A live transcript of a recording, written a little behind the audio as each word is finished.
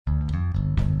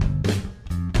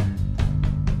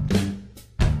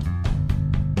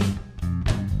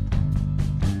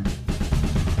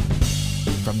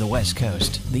From the West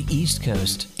Coast, the East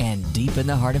Coast, and deep in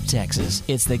the heart of Texas,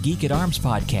 it's the Geek at Arms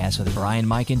podcast with Brian,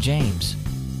 Mike, and James.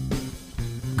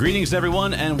 Greetings,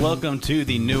 everyone, and welcome to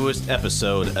the newest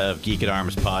episode of Geek at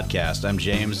Arms podcast. I'm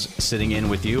James, sitting in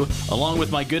with you, along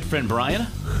with my good friend Brian,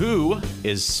 who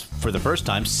is, for the first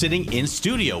time, sitting in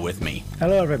studio with me.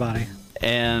 Hello, everybody.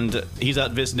 And he's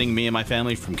out visiting me and my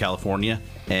family from California,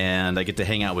 and I get to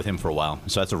hang out with him for a while.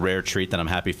 So that's a rare treat that I'm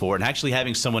happy for. And actually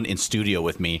having someone in studio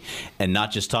with me and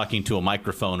not just talking to a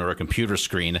microphone or a computer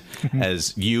screen,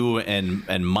 as you and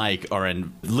Mike are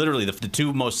in literally the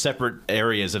two most separate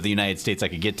areas of the United States I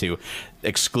could get to,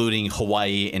 excluding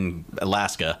Hawaii and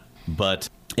Alaska. But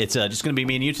it's just going to be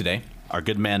me and you today. Our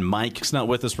good man Mike's not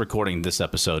with us recording this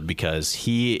episode because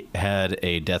he had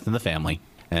a death in the family.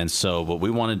 And so what we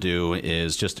want to do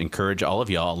is just encourage all of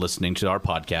y'all listening to our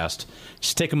podcast,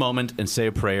 just take a moment and say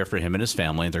a prayer for him and his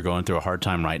family. They're going through a hard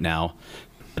time right now.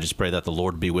 I just pray that the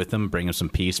Lord be with them, bring them some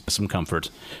peace, some comfort,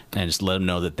 and just let them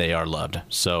know that they are loved.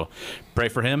 So pray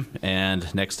for him,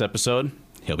 and next episode,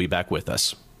 he'll be back with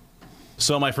us.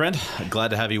 So, my friend,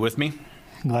 glad to have you with me.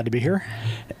 Glad to be here.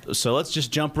 So let's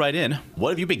just jump right in.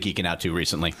 What have you been geeking out to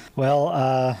recently?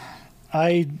 Well,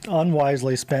 I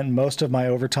unwisely spent most of my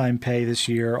overtime pay this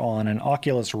year on an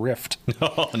Oculus Rift.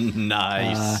 Oh,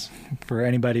 nice. For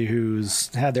anybody who's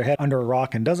had their head under a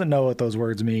rock and doesn't know what those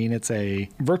words mean, it's a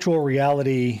virtual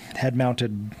reality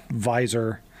head-mounted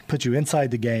visor, puts you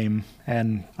inside the game,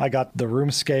 and I got the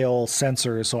room scale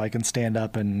sensors so I can stand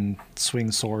up and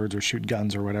swing swords or shoot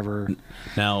guns or whatever.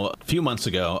 Now, a few months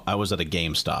ago, I was at a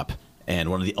GameStop,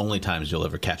 and one of the only times you'll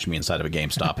ever catch me inside of a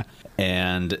GameStop,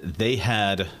 and they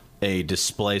had a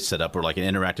display set up, or like an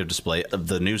interactive display of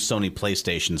the new Sony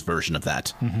PlayStation's version of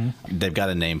that. Mm-hmm. They've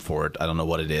got a name for it. I don't know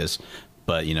what it is,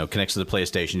 but connects to the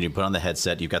PlayStation. You put on the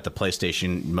headset. You've got the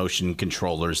PlayStation motion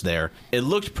controllers there. It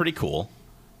looked pretty cool,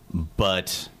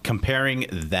 but comparing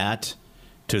that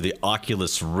to the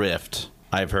Oculus Rift,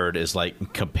 I've heard, is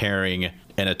like comparing an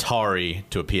Atari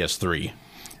to a PS3.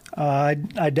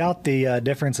 I doubt the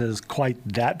difference is quite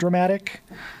that dramatic.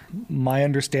 My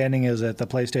understanding is that the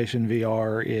PlayStation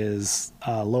VR is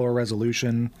lower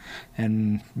resolution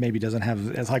and maybe doesn't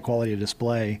have as high quality a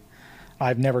display.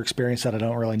 I've never experienced that. I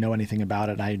don't really know anything about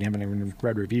it. I haven't even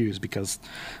read reviews because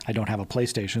I don't have a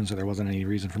PlayStation, so there wasn't any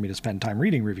reason for me to spend time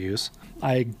reading reviews.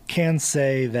 I can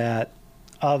say that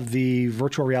of the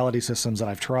virtual reality systems that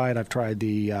I've tried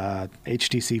the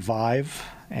HTC Vive,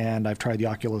 and I've tried the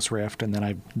Oculus Rift, and then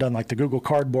I've done like the Google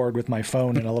Cardboard with my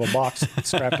phone in a little box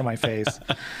strapped to my face.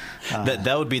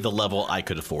 That would be the level I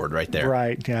could afford right there.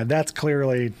 Right, yeah, that's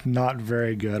clearly not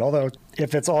very good. Although,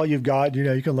 if it's all you've got,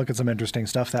 you can look at some interesting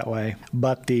stuff that way.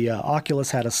 But the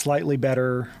Oculus had a slightly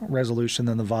better resolution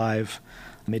than the Vive.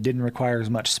 It didn't require as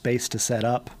much space to set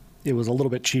up. It was a little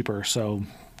bit cheaper, so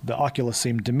the Oculus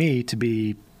seemed to me to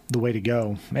be the way to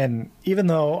go. And even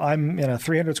though I'm in a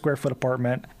 300 square foot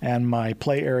apartment and my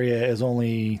play area is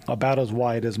only about as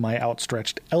wide as my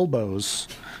outstretched elbows,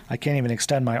 I can't even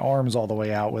extend my arms all the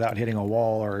way out without hitting a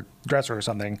wall or a dresser or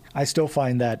something, I still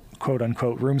find that quote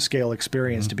unquote room scale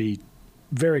experience to be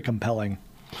very compelling.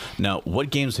 Now,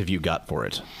 what games have you got for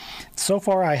it? So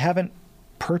far, I haven't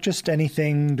purchased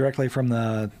anything directly from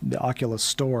the Oculus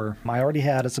store. I already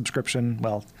had a subscription.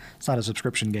 Well, it's not a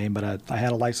subscription game, but I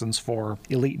had a license for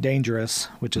Elite Dangerous,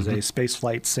 which is a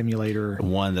spaceflight simulator.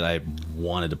 One that I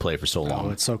wanted to play for so long. Oh,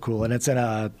 it's so cool. And it's in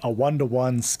a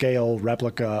 1-to-1 scale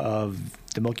replica of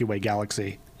the Milky Way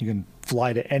galaxy. You can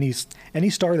fly to any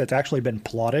star that's actually been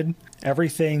plotted.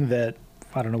 Everything that,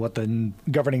 I don't know what the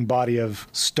governing body of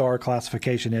star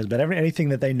classification is, but anything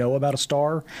that they know about a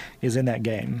star is in that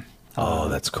game. Oh,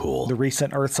 that's cool. The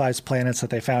recent Earth-sized planets that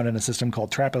they found in a system called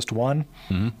TRAPPIST-1,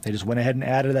 they just went ahead and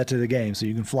added that to the game. So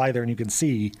you can fly there and you can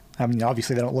see. I mean,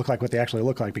 obviously they don't look like what they actually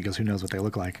look like because who knows what they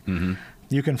look like. Mm-hmm.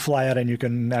 You can fly out and you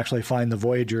can actually find the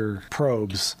Voyager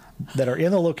probes that are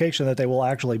in the location that they will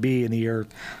actually be in the year,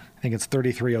 I think it's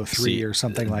 3303 or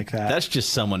something like that. That's just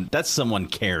someone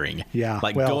caring. Yeah.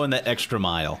 Like going that extra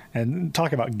mile. And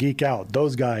talk about geek out.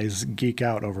 Those guys geek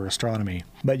out over astronomy.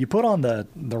 But you put on the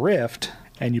Rift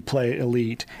and you play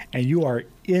Elite, and you are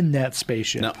in that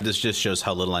spaceship. Now, this just shows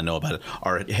how little I know about it.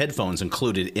 Are headphones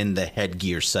included in the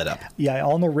headgear setup? Yeah,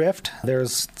 on the Rift,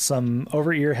 there's some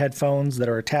over-ear headphones that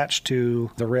are attached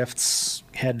to the Rift's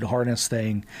head harness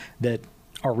thing that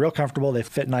are real comfortable. They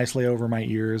fit nicely over my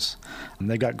ears.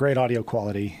 They've got great audio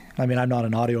quality. I mean, I'm not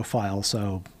an audiophile,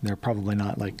 so they're probably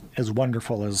not like as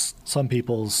wonderful as some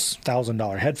people's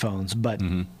 $1,000 headphones, but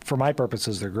for my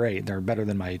purposes, they're great. They're better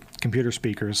than my computer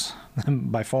speakers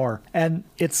by far. And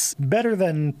it's better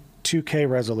than 2K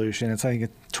resolution. It's, I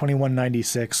think,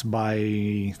 2196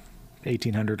 by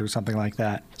 1800 or something like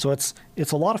that. So it's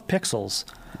a lot of pixels,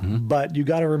 but you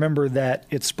got to remember that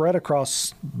it's spread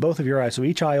across both of your eyes. So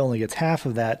each eye only gets half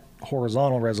of that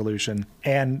horizontal resolution,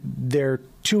 and they're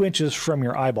 2 inches from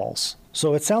your eyeballs.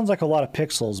 So it sounds like a lot of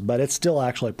pixels, but it's still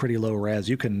actually pretty low res.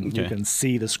 You can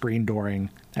see the screen dooring.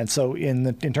 And so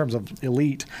in terms of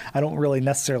Elite, I don't really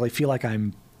necessarily feel like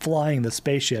I'm flying the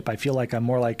spaceship. I feel like I'm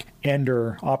more like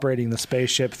Ender operating the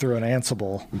spaceship through an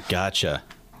Ansible. Gotcha.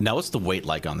 Now, what's the weight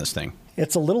like on this thing?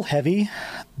 It's a little heavy,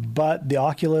 but the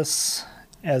Oculus,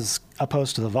 as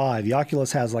opposed to the Vive, the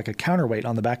Oculus has like a counterweight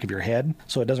on the back of your head,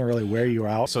 so it doesn't really wear you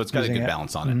out. So it's got a good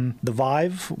balance on it. The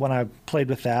Vive, when I played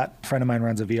with that, a friend of mine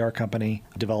runs a VR company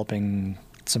developing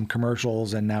some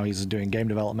commercials, and now he's doing game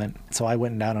development. So I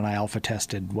went down and I alpha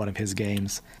tested one of his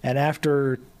games. And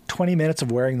after 20 minutes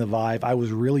of wearing the Vive, I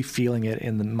was really feeling it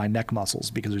in my neck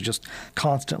muscles because it was just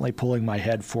constantly pulling my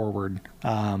head forward.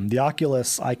 The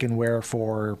Oculus I can wear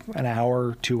for an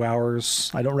hour, 2 hours.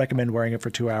 I don't recommend wearing it for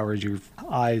 2 hours. Your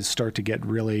eyes start to get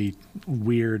really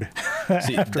weird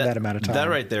after that amount of time. That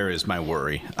right there is my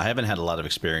worry. I haven't had a lot of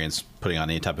experience putting on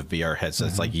any type of VR headset.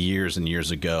 It's like years and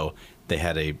years ago, they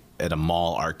had at a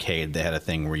mall arcade, they had a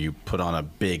thing where you put on a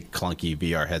big clunky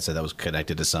VR headset that was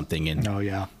connected to something in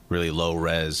really low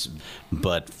res.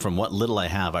 But from what little I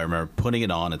have, I remember putting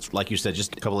it on. It's like you said,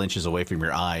 just a couple inches away from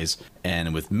your eyes.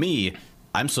 And with me,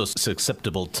 I'm so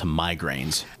susceptible to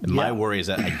migraines. My worry is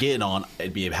that I get it on,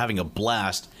 I'd be having a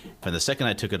blast, and the second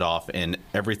I took it off and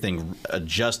everything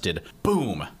adjusted,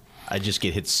 boom, I just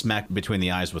get hit smack between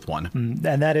the eyes with one.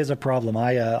 And that is a problem.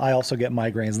 I also get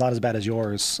migraines, not as bad as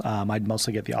yours. I'd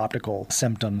mostly get the optical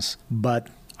symptoms, but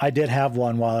I did have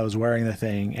one while I was wearing the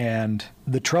thing. And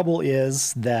the trouble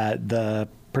is that the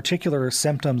particular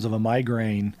symptoms of a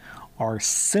migraine are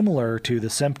similar to the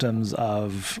symptoms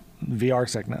of VR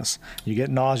sickness. You get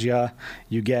nausea,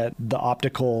 you get the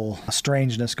optical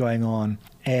strangeness going on.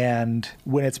 And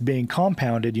when it's being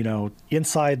compounded,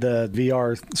 inside the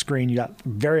VR screen, you got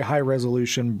very high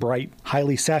resolution, bright,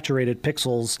 highly saturated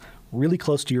pixels really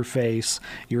close to your face.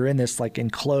 You're in this like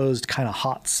enclosed kind of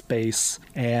hot space,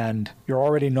 and you're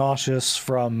already nauseous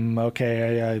from,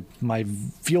 my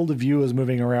field of view is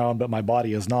moving around, but my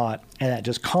body is not. And that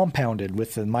just compounded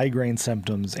with the migraine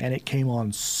symptoms, and it came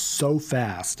on so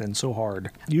fast and so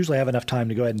hard. Usually I have enough time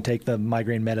to go ahead and take the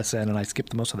migraine medicine, and I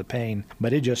skip most of the pain,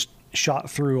 but it just shot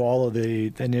through all of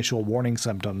the initial warning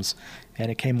symptoms,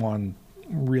 and it came on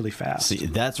really fast. See,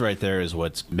 that's right there is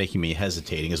what's making me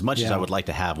hesitating, as much as I would like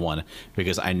to have one,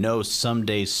 because I know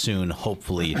someday soon,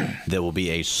 hopefully, there will be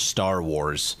a Star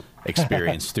Wars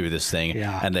experience through this thing,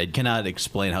 and I cannot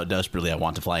explain how desperately I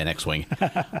want to fly an X-Wing,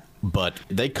 but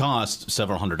they cost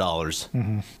several $100s,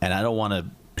 and I don't want to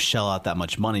shell out that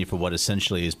much money for what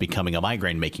essentially is becoming a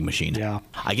migraine making machine.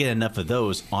 I get enough of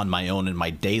those on my own in my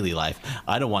daily life.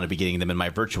 I don't want to be getting them in my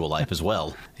virtual life as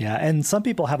well. And some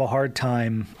people have a hard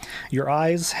time. Your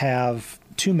eyes have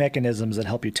two mechanisms that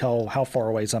help you tell how far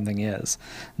away something is.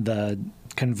 The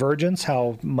convergence,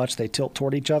 how much they tilt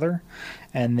toward each other,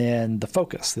 and then the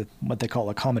focus, what they call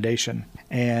accommodation.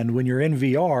 And when you're in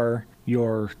VR,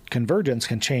 your convergence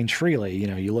can change freely.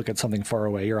 You look at something far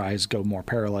away, your eyes go more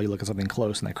parallel. You look at something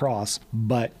close and they cross.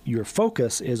 But your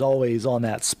focus is always on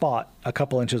that spot a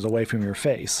couple inches away from your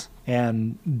face.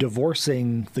 And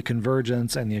divorcing the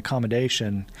convergence and the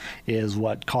accommodation is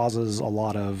what causes a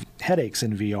lot of headaches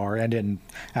in VR and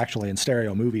actually in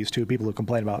stereo movies too. People who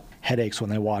complain about headaches when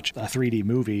they watch a 3D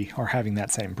movie are having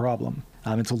that same problem.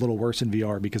 It's a little worse in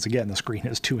VR because, again, the screen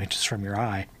is 2 inches from your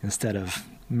eye instead of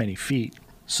many feet.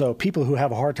 So people who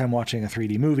have a hard time watching a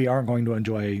 3D movie aren't going to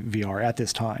enjoy VR at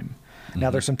this time. Now,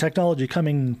 there's some technology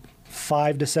coming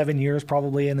 5 to 7 years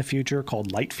probably in the future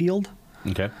called Light Field,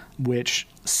 which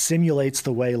simulates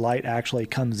the way light actually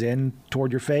comes in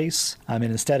toward your face.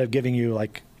 Instead of giving you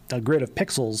like a grid of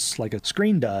pixels like a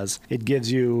screen does, it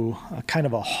gives you a kind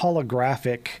of a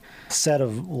holographic set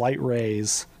of light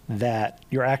rays that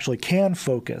you actually can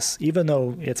focus. Even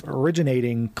though it's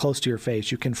originating close to your face,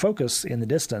 you can focus in the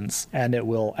distance and it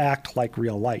will act like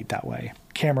real light that way.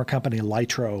 Camera company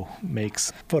Lytro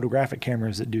makes photographic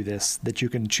cameras that do this, that you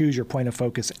can choose your point of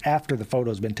focus after the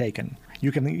photo's been taken.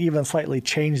 You can even slightly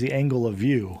change the angle of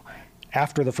view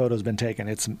after the photo's been taken.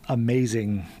 It's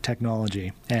amazing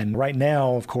technology. And right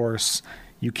now, of course,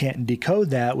 you can't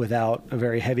decode that without a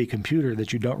very heavy computer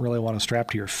that you don't really want to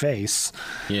strap to your face.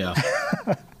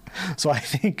 So I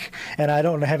think, and I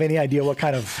don't have any idea what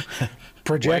kind of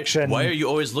projection. Why are you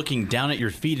always looking down at your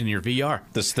feet in your VR?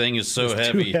 This thing is so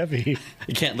heavy. Too heavy.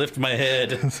 I can't lift my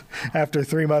head. After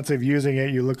 3 months of using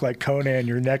it, you look like Conan.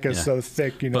 Your neck is so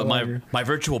thick. But my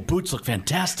virtual boots look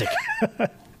fantastic.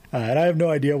 And I have no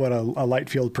idea what a light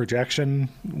field projection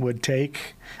would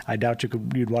take. I doubt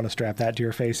you'd want to strap that to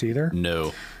your face either.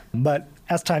 No. But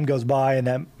as time goes by and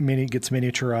that gets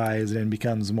miniaturized and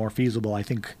becomes more feasible, I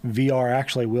think VR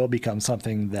actually will become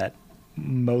something that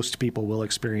most people will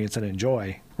experience and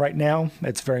enjoy. Right now,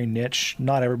 it's very niche.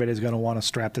 Not everybody's going to want to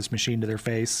strap this machine to their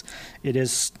face. It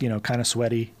is, kind of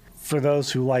sweaty. For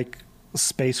those who like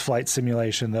space flight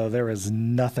simulation, though, there is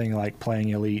nothing like playing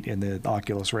Elite in the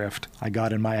Oculus Rift. I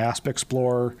got in my Asp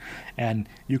Explorer, and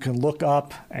you can look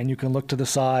up and you can look to the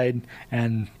side,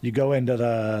 and you go into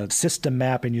the system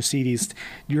map and you see these. Do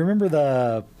you remember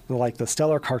the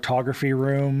stellar cartography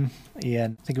room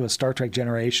in, I think it was Star Trek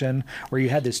Generation, where you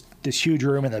had this huge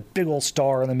room and a big old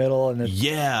star in the middle and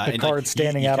the cards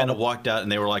standing out. You kind of walked out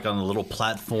and they were like on a little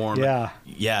platform. Yeah.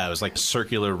 Yeah, it was like a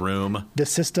circular room. The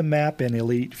system map in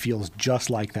Elite feels just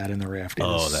like that in the Rift. It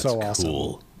is that's so awesome.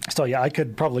 cool. So, yeah, I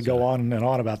could probably go on and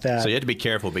on about that. So you have to be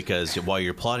careful because while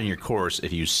you're plotting your course,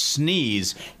 if you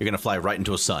sneeze, you're going to fly right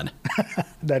into a sun.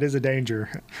 That is a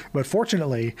danger. But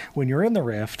fortunately, when you're in the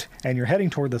Rift and you're heading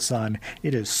toward the sun,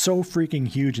 it is so freaking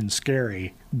huge and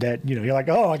scary that, you're like,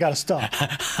 oh, I got to stop.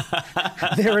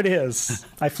 There it is.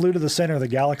 I flew to the center of the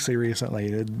galaxy recently.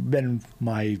 It had been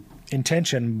my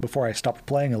intention before I stopped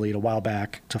playing Elite a while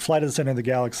back to fly to the center of the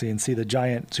galaxy and see the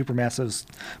giant supermassive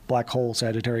black hole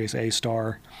Sagittarius A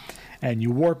star. And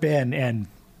you warp in and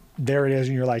there it is.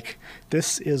 And you're like,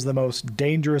 this is the most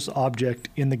dangerous object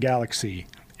in the galaxy.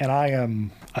 And I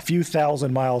am a few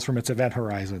thousand miles from its event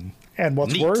horizon. And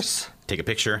what's Neat. worse, take a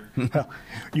picture.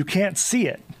 you can't see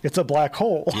it. It's a black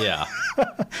hole. Yeah.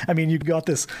 I mean, you've got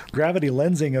this gravity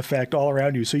lensing effect all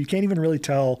around you, so you can't even really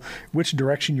tell which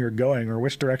direction you're going or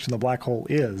which direction the black hole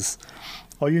is.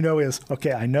 All you know is,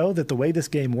 okay, I know that the way this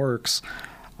game works,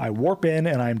 I warp in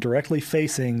and I'm directly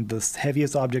facing the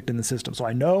heaviest object in the system. So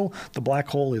I know the black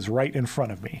hole is right in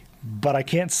front of me, but I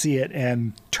can't see it,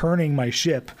 and turning my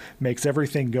ship makes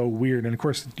everything go weird. And of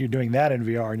course, you're doing that in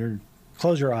VR, and you're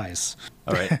close your eyes.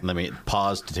 All right, let me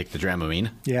pause to take the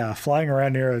Dramamine. Yeah, flying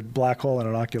around near a black hole in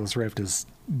an Oculus Rift is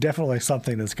definitely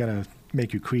something that's going to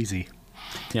make you queasy.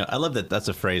 I love that that's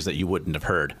a phrase that you wouldn't have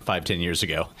heard 5-10 years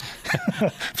ago.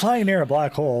 Flying near a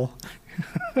black hole.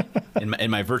 in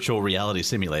my virtual reality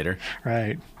simulator.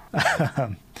 Right.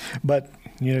 But,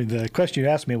 the question you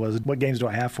asked me was, what games do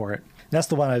I have for it? That's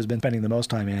the one I've been spending the most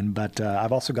time in, but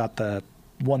I've also got the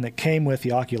one that came with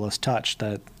the Oculus Touch.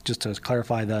 That, just to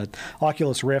clarify, the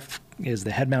Oculus Rift is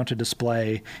the head-mounted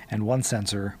display and one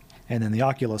sensor, and then the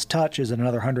Oculus Touch is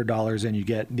another $100, and you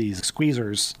get these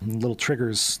squeezers, little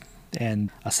triggers, and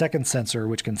a second sensor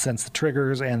which can sense the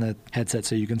triggers and the headset,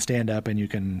 so you can stand up and you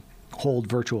can hold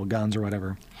virtual guns or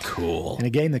whatever. Cool. And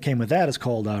a game that came with that is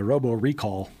called Robo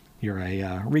Recall. You're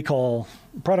a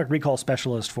product recall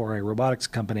specialist for a robotics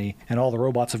company, and all the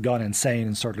robots have gone insane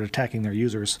and started attacking their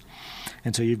users.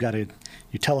 And so you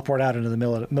teleport out into the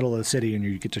middle of the city, and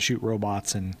you get to shoot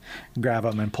robots and grab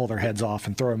them and pull their heads off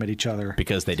and throw them at each other.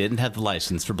 Because they didn't have the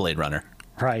license for Blade Runner.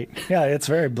 Right. Yeah, it's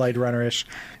very Blade Runner-ish.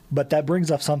 But that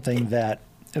brings up something that,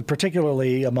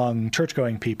 particularly among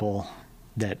church-going people,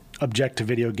 that object to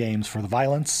video games for the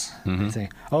violence. Mm-hmm. They say,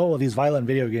 oh, well, these violent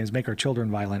video games make our children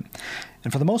violent.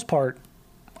 And for the most part,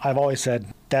 I've always said,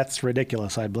 that's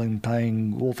ridiculous. I've been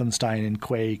playing Wolfenstein and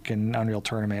Quake and Unreal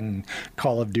Tournament and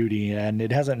Call of Duty, and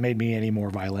it hasn't made me any more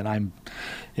violent. I'm,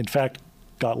 in fact,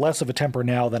 got less of a temper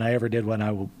now than I ever did when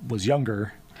I was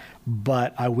younger.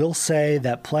 But I will say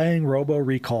that playing Robo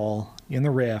Recall in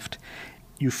the Rift,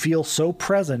 you feel so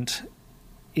present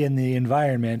in the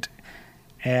environment,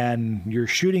 and you're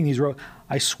shooting these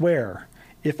I swear,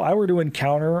 if I were to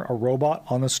encounter a robot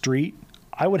on the street,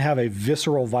 I would have a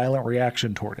visceral, violent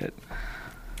reaction toward it.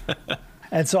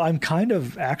 And so I'm kind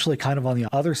of on the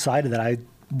other side of that. I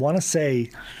want to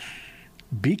say,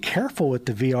 be careful with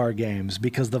the VR games,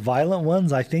 because the violent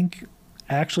ones, I think,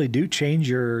 actually do change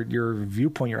your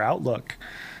viewpoint, your outlook,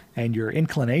 and your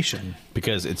inclination.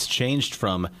 Because it's changed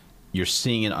from you're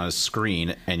seeing it on a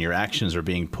screen and your actions are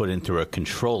being put in through a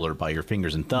controller by your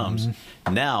fingers and thumbs.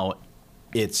 Mm-hmm. Now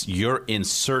you're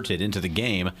inserted into the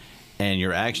game and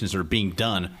your actions are being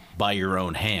done by your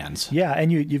own hands. Yeah,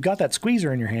 and you've got that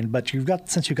squeezer in your hand, but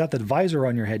since you've got the visor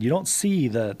on your head, you don't see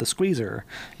the squeezer.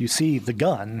 You see the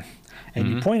gun. And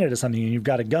you point it at something, and you've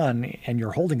got a gun, and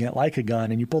you're holding it like a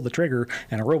gun, and you pull the trigger,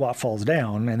 and a robot falls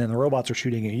down, and then the robots are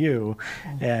shooting at you.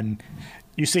 And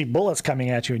you see bullets coming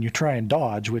at you, and you try and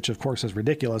dodge, which, of course, is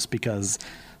ridiculous, because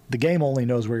the game only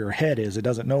knows where your head is. It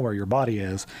doesn't know where your body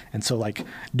is. And so, like,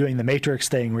 doing the Matrix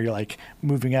thing where you're, like,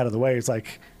 moving out of the way, it's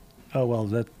like, oh, well,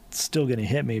 that's still going to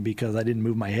hit me because I didn't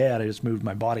move my head. I just moved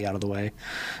my body out of the way.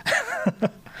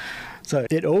 So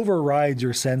it overrides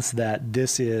your sense that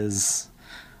this is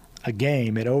a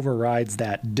game. It overrides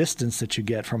that distance that you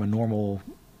get from a normal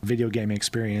video game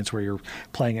experience where you're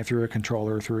playing it through a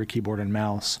controller, through a keyboard and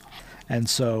mouse. And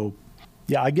so,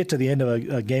 yeah, I get to the end of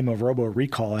a game of Robo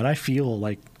Recall, and I feel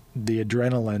like the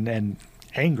adrenaline and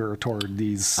anger toward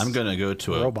these I'm going to go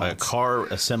to a car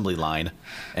assembly line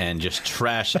and just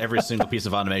trash every single piece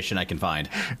of automation I can find.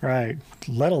 Right.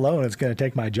 Let alone it's going to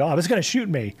take my job. It's going to shoot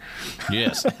me.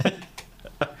 Yes.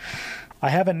 I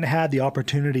haven't had the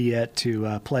opportunity yet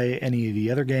to play any of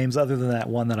the other games other than that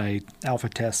one that I alpha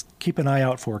test. Keep an eye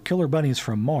out for Killer Bunnies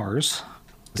from Mars.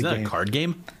 Isn't that a card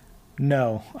game?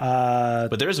 No.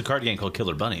 But there is a card game called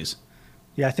Killer Bunnies.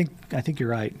 Yeah, I think you're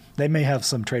right. They may have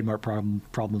some trademark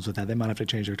problems with that. They might have to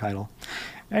change their title.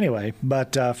 Anyway,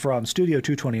 but from Studio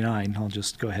 229, I'll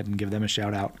just go ahead and give them a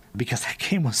shout out because that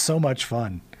game was so much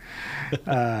fun.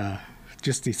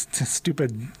 Just these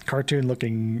stupid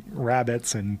cartoon-looking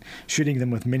rabbits and shooting them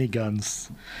with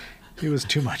miniguns. It was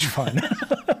too much fun.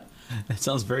 It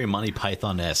sounds very Monty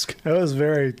Python-esque. It was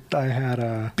very... I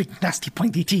had big, nasty,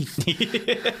 pointy teeth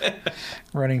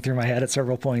running through my head at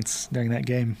several points during that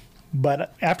game.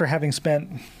 But after having spent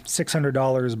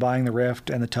 $600 buying the Rift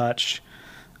and the Touch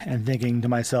and thinking to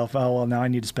myself, oh, well, now I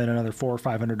need to spend another $400 or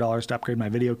 $500 to upgrade my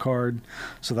video card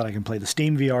so that I can play the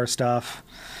Steam VR stuff.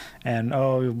 And,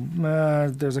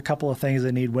 there's a couple of things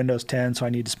that need Windows 10, so I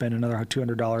need to spend another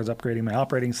 $200 upgrading my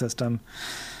operating system.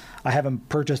 I haven't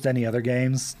purchased any other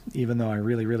games, even though I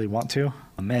really, really want to.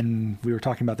 And we were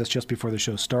talking about this just before the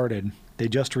show started. They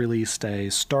just released a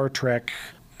Star Trek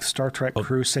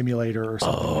Crew Simulator or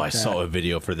something like that. I saw a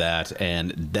video for that,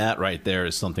 and that right there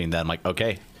is something that I'm like,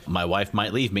 okay, my wife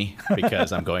might leave me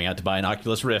because I'm going out to buy an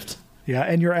Oculus Rift. Yeah,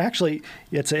 and you're actually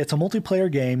it's a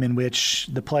multiplayer game in which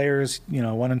the players,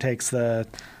 one takes the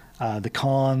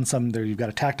con. You've got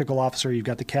a tactical officer, you've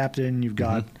got the captain, you've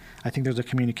got I think there's a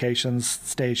communications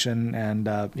station and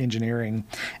engineering,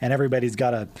 and everybody's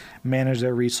got to manage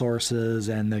their resources.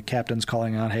 And the captain's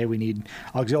calling out, "Hey, we need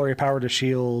auxiliary power to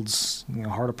shields,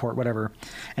 hard port, whatever."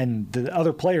 And the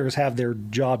other players have their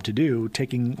job to do,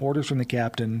 taking orders from the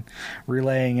captain,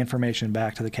 relaying information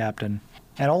back to the captain.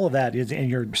 And all of that is, and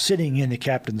you're sitting in the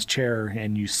captain's chair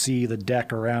and you see the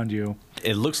deck around you.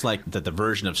 It looks like that the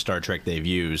version of Star Trek they've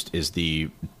used is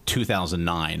the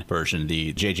 2009 version,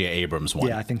 the J.J. Abrams one.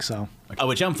 Yeah, I think so.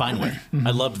 Which I'm fine with.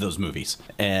 I loved those movies.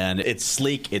 And it's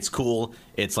sleek, it's cool.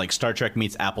 It's like Star Trek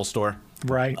meets Apple Store.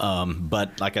 Right.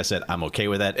 But like I said, I'm okay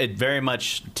with that. It very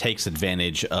much takes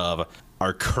advantage of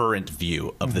our current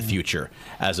view of the future,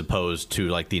 as opposed to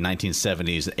like the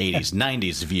 1970s, 80s,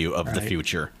 90s view of the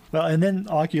future. Well, and then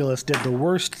Oculus did the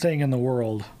worst thing in the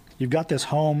world. You've got this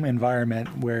home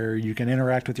environment where you can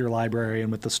interact with your library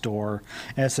and with the store.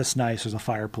 And it's just nice. There's a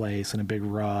fireplace and a big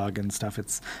rug and stuff.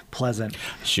 It's pleasant.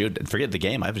 Shoot, forget the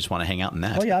game. I just want to hang out in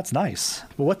that. Oh, yeah, it's nice.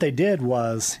 But what they did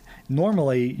was,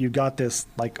 normally you've got this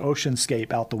like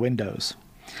oceanscape out the windows.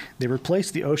 They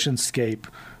replaced the oceanscape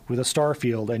with a star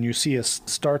field, and you see a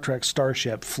Star Trek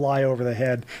starship fly over the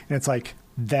head, and it's like,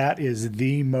 that is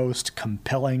the most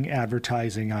compelling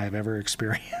advertising I've ever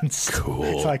experienced. Cool.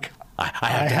 It's like,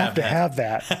 I have to have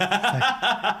that.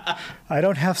 Like, I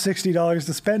don't have $60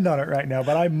 to spend on it right now,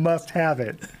 but I must have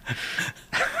it.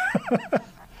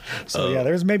 So, yeah,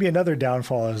 there's maybe another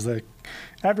downfall, is the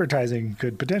advertising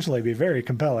could potentially be very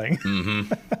compelling.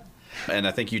 Mm-hmm. And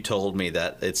I think you told me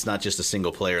that it's not just a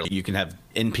single player. You can have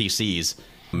NPCs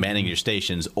manning your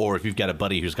stations, or if you've got a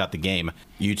buddy who's got the game,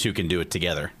 you two can do it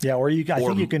together. Yeah, I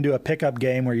think you can do a pickup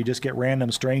game where you just get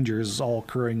random strangers all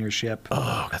crewing your ship.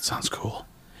 Oh, that sounds cool.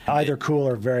 Either cool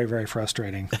or very, very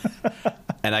frustrating.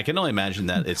 And I can only imagine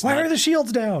that it's Why are the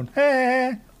shields down?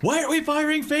 Hey! Why are we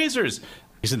firing phasers?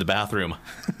 He's in the bathroom.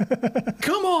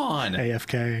 Come on!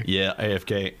 AFK. Yeah,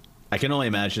 AFK. I can only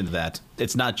imagine that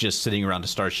it's not just sitting around a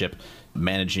starship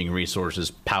managing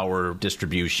resources, power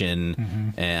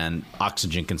distribution, and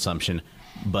oxygen consumption,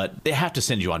 but they have to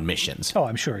send you on missions. Oh,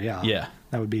 I'm sure, yeah. Yeah.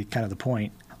 That would be kind of the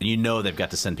point. You know they've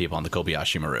got to send people on the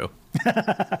Kobayashi Maru.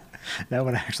 That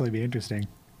would actually be interesting.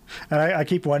 And I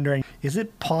keep wondering, is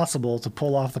it possible to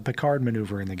pull off the Picard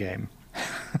maneuver in the game?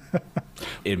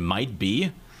 It might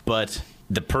be, but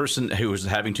the person who is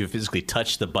having to physically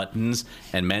touch the buttons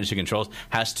and manage the controls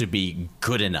has to be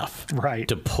good enough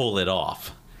to pull it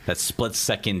off. That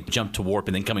split-second jump to warp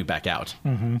and then coming back out.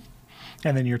 Mm-hmm.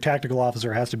 And then your tactical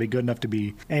officer has to be good enough to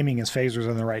be aiming his phasers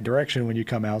in the right direction when you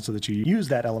come out so that you use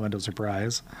that element of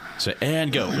surprise. So,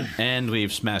 and go. And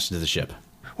we've smashed into the ship.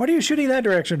 What are you shooting that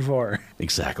direction for?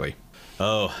 Exactly.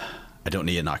 Oh, I don't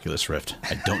need an Oculus Rift.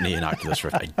 I don't need an Oculus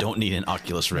Rift. I don't need an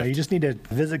Oculus Rift. No, you just need to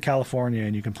visit California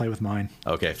and you can play with mine.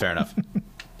 Okay, fair enough.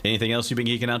 Anything else you've been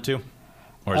geeking out to?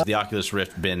 Or has the Oculus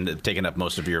Rift been taking up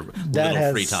most of your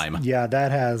free time? Yeah,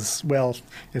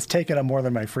 it's taken up more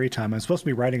than my free time. I'm supposed to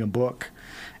be writing a book,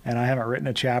 and I haven't written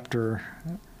a chapter.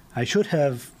 I should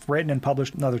have written and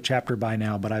published another chapter by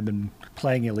now, but I've been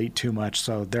playing Elite too much,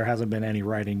 so there hasn't been any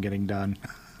writing getting done.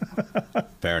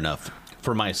 Fair enough.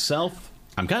 For myself,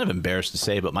 I'm kind of embarrassed to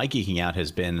say, but my geeking out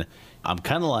has been, I'm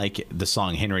kind of like the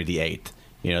song Henry VIII.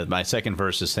 You know, my second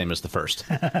verse is the same as the first.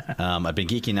 I've been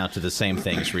geeking out to the same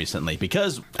things recently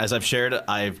because, as I've shared,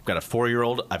 I've got a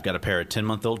 4-year-old, I've got a pair of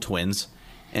 10-month-old twins,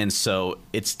 and so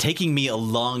it's taking me a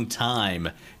long time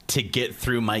to get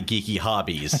through my geeky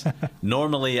hobbies.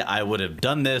 Normally, I would have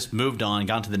done this, moved on,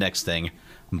 gone to the next thing,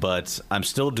 but I'm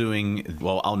still doing,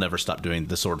 well, I'll never stop doing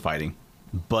the sword fighting.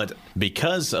 But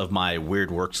because of my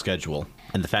weird work schedule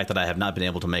and the fact that I have not been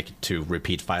able to make it to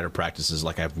repeat fighter practices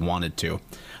like I've wanted to,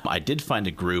 I did find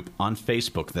a group on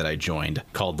Facebook that I joined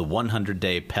called the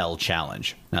 100-Day Pell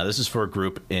Challenge. Now, this is for a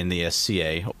group in the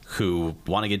SCA who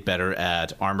want to get better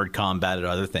at armored combat and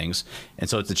other things. And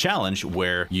so it's a challenge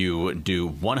where you do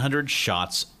 100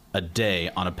 shots a day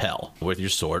on a Pell with your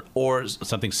sword or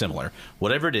something similar.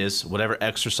 Whatever it is, whatever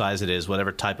exercise it is,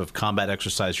 whatever type of combat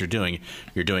exercise you're doing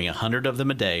 100 of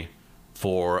them a day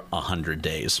for 100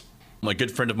 days. My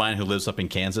good friend of mine who lives up in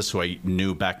Kansas, who I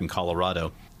knew back in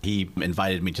Colorado, he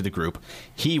invited me to the group.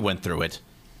 He went through it,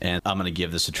 and I'm going to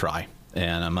give this a try.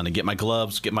 And I'm going to get my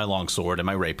gloves, get my longsword and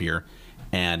my rapier,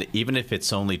 and even if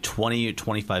it's only 20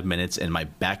 25 minutes in my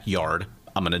backyard,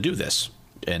 I'm going to do this.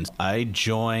 And I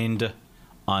joined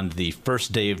on the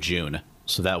first day of June.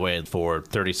 So that way for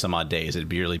 30 some odd days, it'd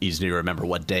be really easy to remember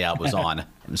what day I was on.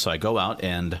 So I go out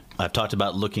and I've talked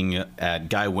about looking at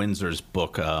Guy Windsor's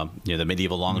book, The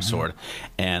Medieval Longsword,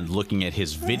 and looking at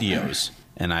his videos.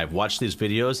 And I've watched these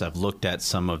videos. I've looked at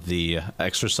some of the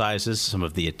exercises, some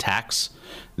of the attacks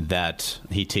that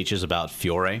he teaches about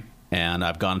Fiore. And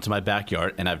I've gone into my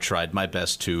backyard and I've tried my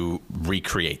best to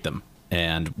recreate them.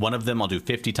 And one of them I'll do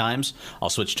 50 times. I'll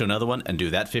switch to another one and do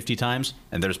that 50 times.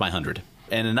 And there's my 100.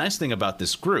 And the nice thing about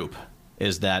this group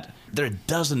is that there are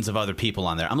dozens of other people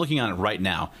on there. I'm looking on it right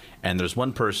now. And there's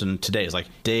one person today is like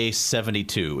day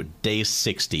 72, day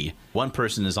 60. One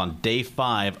person is on day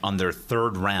 5 on their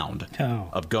 3rd round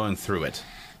of going through it.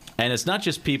 And it's not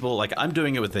just people, like I'm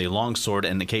doing it with a longsword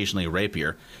and occasionally a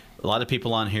rapier. A lot of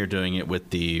people on here doing it with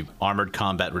the armored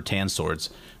combat rattan swords.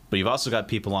 But you've also got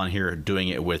people on here doing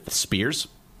it with spears.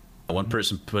 One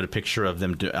person put a picture of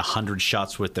them do 100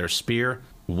 shots with their spear.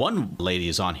 One lady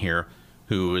is on here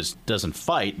who doesn't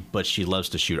fight, but she loves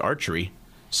to shoot archery.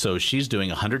 So she's doing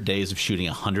 100 days of shooting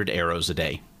 100 arrows a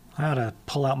day. I ought to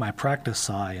pull out my practice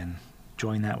saw and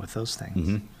join that with those things.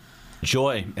 Mm-hmm.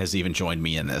 Joy has even joined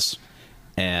me in this.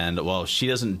 And while she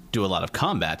doesn't do a lot of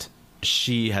combat,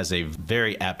 she has a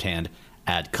very apt hand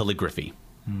at calligraphy.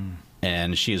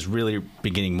 And she is really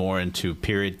beginning more into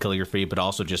period calligraphy, but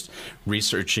also just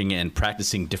researching and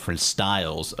practicing different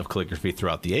styles of calligraphy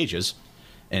throughout the ages.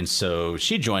 And so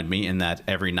she joined me in that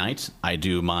every night I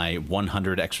do my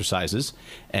 100 exercises,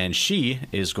 and she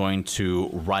is going to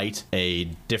write a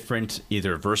different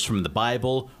either verse from the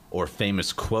Bible or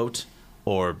famous quote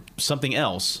or something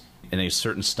else in a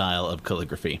certain style of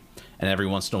calligraphy. And every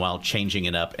once in a while changing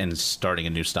it up and starting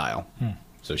a new style.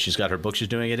 So she's got her book she's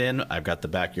doing it in. I've got the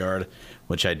backyard,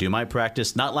 which I do my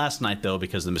practice. Not last night, though,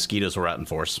 because the mosquitoes were out in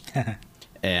force.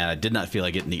 And I did not feel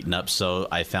like getting eaten up. So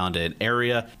I found an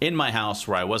area in my house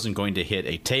where I wasn't going to hit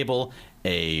a table,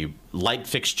 a light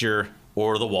fixture,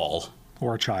 or the wall.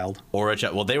 Or a child.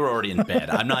 Well, they were already in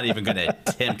bed. I'm not even going to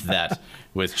attempt that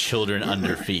with children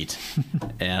under feet.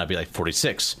 And I'll be like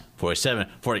 46, 47,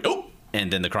 40. Oh!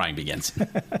 And then the crying begins.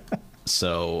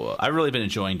 So I've really been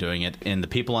enjoying doing it, and the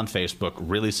people on Facebook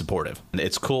really supportive.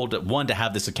 It's cool to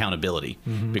have this accountability,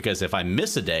 because if I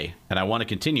miss a day and I want to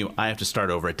continue, I have to start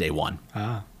over at day 1.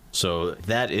 So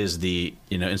that is the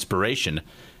inspiration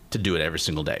to do it every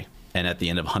single day. And at the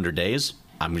end of 100 days,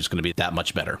 I'm just going to be that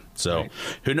much better. So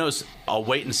Who knows? I'll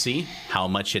wait and see how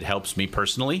much it helps me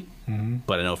personally,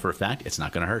 but I know for a fact it's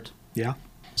not going to hurt. Yeah.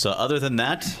 So other than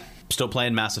that, still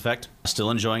playing Mass Effect, still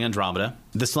enjoying Andromeda.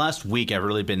 This last week, I've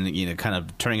really been, kind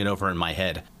of turning it over in my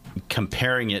head,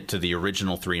 comparing it to the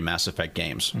original 3 Mass Effect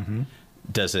games.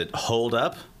 Does it hold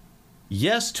up?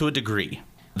 Yes, to a degree.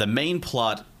 The main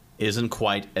plot isn't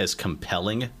quite as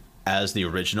compelling as the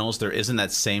originals. There isn't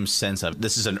that same sense of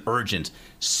this is an urgent,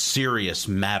 serious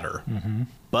matter.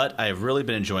 But I've really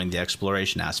been enjoying the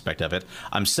exploration aspect of it.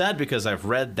 I'm sad because I've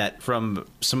read that from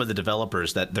some of the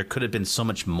developers that there could have been so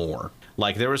much more.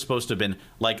 Like there was supposed to have been,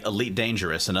 like Elite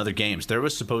Dangerous and other games, there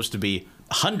was supposed to be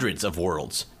hundreds of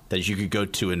worlds that you could go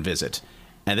to and visit.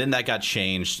 And then that got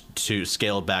changed to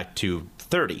scale back to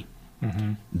 30,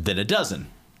 then a dozen,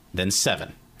 then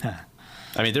 7. Huh.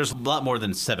 I mean, there's a lot more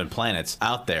than 7 planets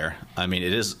out there. I mean,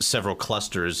 it is several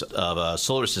clusters of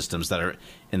solar systems that are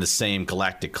in the same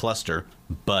galactic cluster,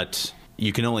 but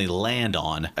you can only land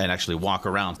on and actually walk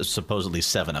around supposedly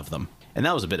 7 of them. And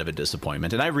that was a bit of a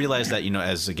disappointment. And I realized that,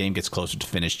 as the game gets closer to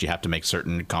finished, you have to make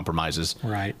certain compromises.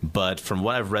 Right. But from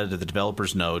what I've read of the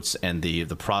developers' notes and the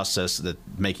process that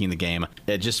making the game,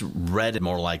 it just read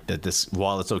more like that this,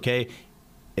 while it's okay,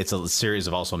 it's a series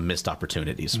of also missed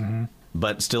opportunities.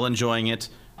 But still enjoying it.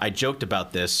 I joked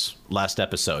about this last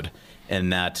episode,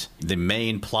 and that the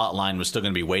main plot line was still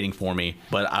going to be waiting for me,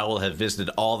 but I will have visited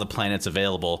all the planets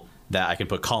available that I can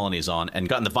put colonies on and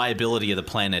gotten the viability of the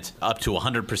planet up to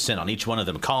 100% on each one of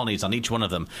them, colonies on each one of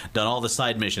them, done all the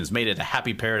side missions, made it a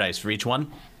happy paradise for each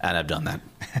one, and I've done that.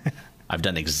 I've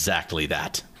done exactly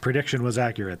that. Prediction was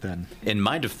accurate then. In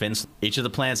my defense, each of the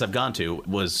planets I've gone to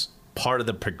was part of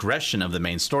the progression of the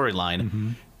main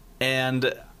storyline,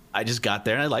 and I just got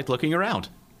there and I liked looking around.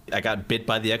 I got bit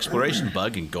by the exploration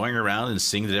bug and going around and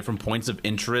seeing the different points of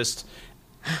interest.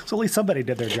 So at least somebody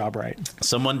did their job right.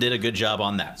 Someone did a good job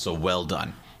on that, so well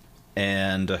done.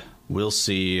 And we'll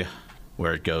see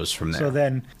where it goes from there. So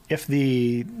then, if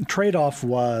the trade-off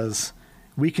was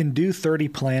we can do 30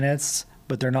 planets,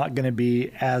 but they're not going to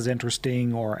be as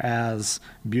interesting or as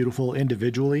beautiful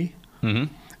individually,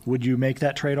 would you make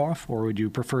that trade-off, or would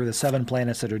you prefer the 7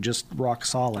 planets that are just rock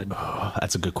solid? Oh,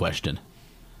 that's a good question.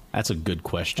 That's a good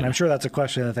question. And I'm sure that's a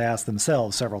question that they asked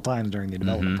themselves several times during the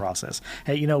development process.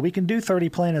 Hey, we can do 30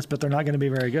 planets, but they're not going to be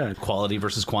very good. Quality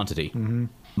versus quantity.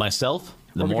 Myself,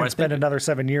 the Or we more can I spend another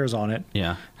 7 years on it.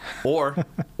 Yeah.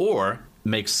 Or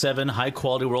make 7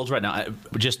 high-quality worlds right now.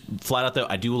 Just flat out, though,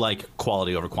 I do like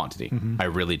quality over quantity. I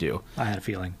really do. I had a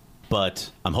feeling.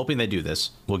 But I'm hoping they do this.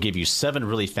 We'll give you 7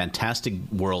 really fantastic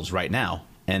worlds right now,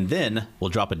 and then we'll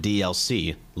drop a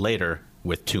DLC later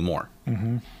with 2 more.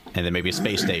 And then maybe a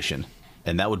space station.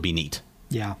 And that would be neat.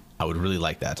 Yeah. I would really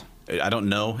like that. I don't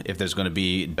know if there's going to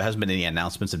be... There hasn't been any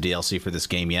announcements of DLC for this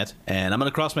game yet. And I'm going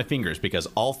to cross my fingers because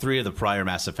all 3 of the prior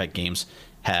Mass Effect games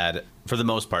had, for the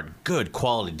most part, good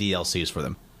quality DLCs for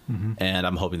them. And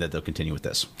I'm hoping that they'll continue with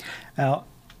this. Now,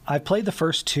 I played the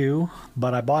first 2,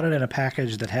 but I bought it in a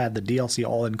package that had the DLC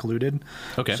all included.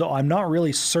 Okay. So I'm not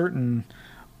really certain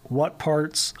what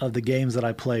parts of the games that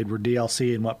I played were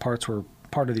DLC and what parts were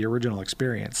part of the original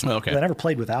experience. Okay. I never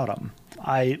played without them.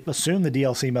 I assume the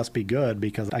DLC must be good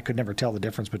because I could never tell the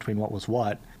difference between what was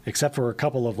what, except for a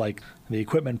couple of the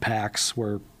equipment packs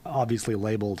were obviously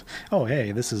labeled, oh,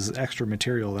 hey, this is extra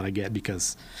material that I get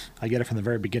because I get it from the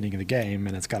very beginning of the game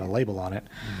and it's got a label on it.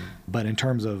 But in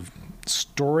terms of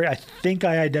story, I think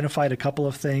I identified a couple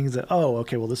of things that, oh,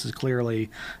 okay, well, this is clearly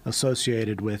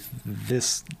associated with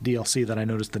this DLC that I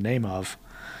noticed the name of.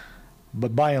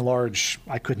 But by and large,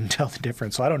 I couldn't tell the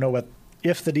difference. So I don't know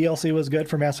if the DLC was good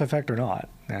for Mass Effect or not.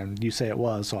 And you say it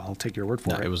was, so I'll take your word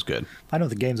for it. It was good. I know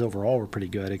the games overall were pretty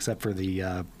good, except for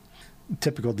the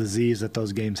typical disease that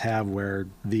those games have where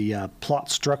the plot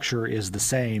structure is the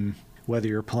same, whether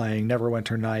you're playing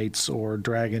Neverwinter Nights or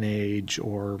Dragon Age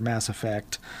or Mass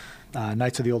Effect,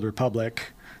 Knights of the Old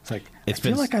Republic. It's like, I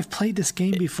feel like I've played this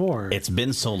game before. It's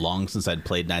been so long since I'd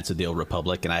played Knights of the Old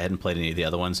Republic, and I hadn't played any of the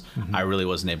other ones. I really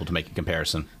wasn't able to make a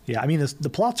comparison. Yeah, I mean, the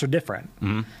plots are different,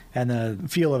 and the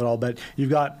feel of it all, but you've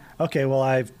got, okay, well,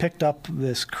 I've picked up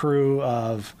this crew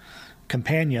of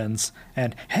companions,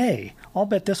 and hey, I'll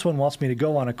bet this one wants me to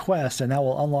go on a quest, and that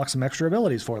will unlock some extra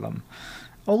abilities for them.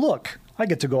 Oh, look, I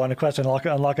get to go on a quest and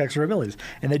unlock extra abilities.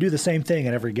 And they do the same thing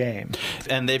in every game.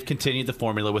 And they've continued the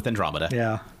formula with Andromeda.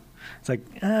 Yeah. It's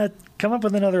like, come up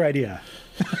with another idea.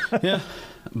 Yeah.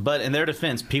 But in their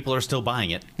defense, people are still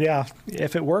buying it. Yeah.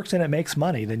 If it works and it makes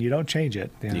money, then you don't change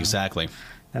it. Exactly.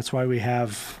 That's why we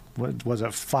have, what was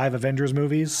it, 5 Avengers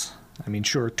movies? I mean,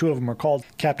 sure, 2 of them are called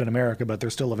Captain America, but they're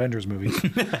still Avengers movies.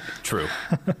 True.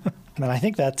 And I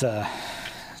think that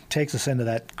takes us into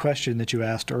that question that you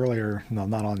asked earlier. No,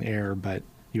 not on air, but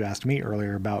you asked me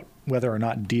earlier about whether or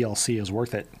not DLC is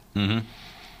worth it. And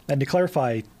to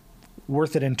clarify,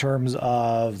 worth it in terms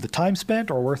of the time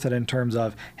spent or worth it in terms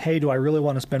of, hey, do I really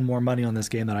want to spend more money on this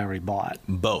game that I already bought?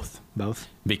 Both.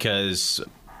 Because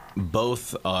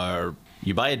both are...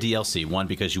 You buy a DLC, one,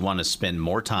 because you want to spend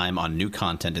more time on new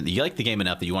content. And you like the game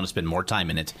enough that you want to spend more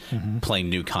time in it playing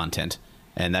new content.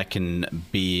 And that can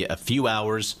be a few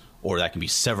hours or that can be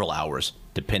several hours,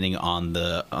 depending on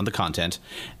the content.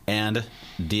 And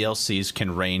DLCs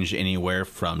can range anywhere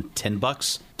from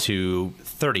 $10 to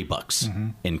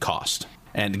 $30 in cost.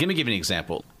 And let me give you an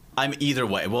example. I'm either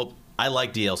way. Well, I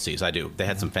like DLCs. I do. They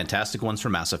had some fantastic ones for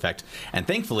Mass Effect. And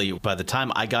thankfully, by the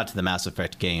time I got to the Mass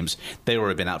Effect games, they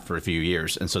already been out for a few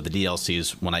years. And so the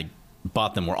DLCs, when I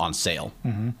bought them, were on sale.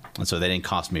 And so they didn't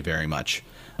cost me very much.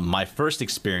 My first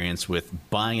experience with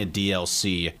buying a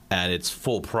DLC at its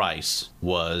full price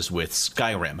was with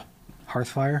Skyrim.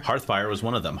 Hearthfire? Hearthfire was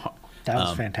one of them. That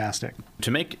was fantastic.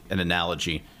 To make an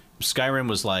analogy, Skyrim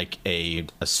was like a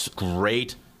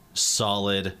great,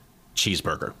 solid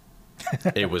cheeseburger.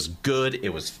 It was good, it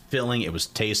was filling, it was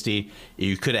tasty.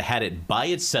 You could have had it by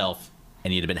itself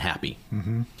and you'd have been happy.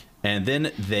 And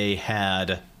then they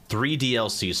had 3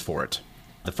 DLCs for it.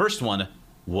 The first one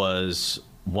was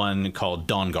one called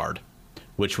Dawnguard,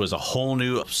 which was a whole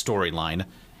new storyline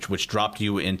which dropped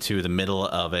you into the middle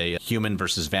of a human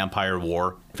versus vampire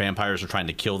war. Vampires are trying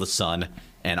to kill the sun,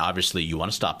 and obviously you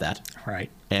want to stop that. Right.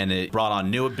 And it brought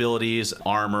on new abilities,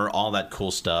 armor, all that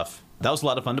cool stuff. That was a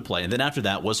lot of fun to play. And then after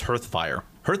that was Hearthfire.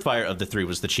 Hearthfire of the 3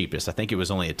 was the cheapest. I think it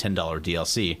was only a $10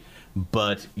 DLC,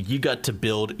 but you got to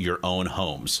build your own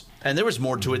homes. And there was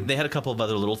more to it. They had a couple of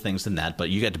other little things than that, but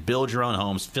you got to build your own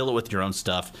homes, fill it with your own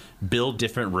stuff, build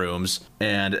different rooms.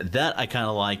 And that I kind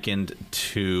of likened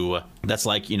to, that's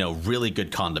like, really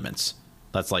good condiments.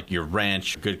 That's like your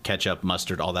ranch, good ketchup,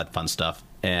 mustard, all that fun stuff.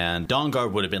 And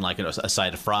Dawnguard would have been like a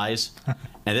side of fries.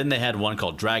 And then they had one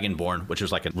called Dragonborn, which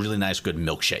was like a really nice, good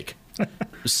milkshake.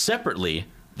 Separately,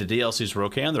 the DLCs were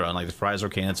okay on their own. Like the fries are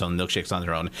okay on its own, milkshakes on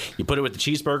their own. You put it with the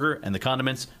cheeseburger and the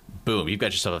condiments, boom, you've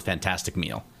got yourself a fantastic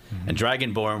meal. And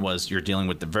Dragonborn was, you're dealing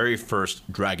with the very first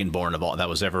Dragonborn of all that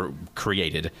was ever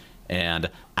created. And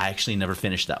I actually never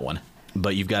finished that one.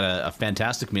 But you've got a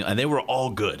fantastic meal. And they were all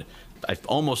good. I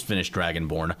almost finished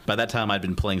Dragonborn. By that time, I'd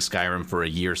been playing Skyrim for a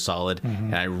year solid,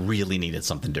 and I really needed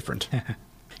something different. You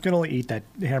can only eat that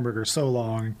hamburger so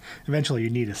long. Eventually, you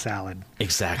need a salad.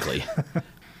 Exactly.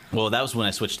 Well, that was when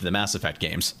I switched to the Mass Effect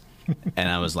games, and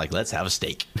I was like, let's have a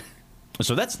steak.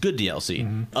 So that's good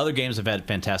DLC. Other games have had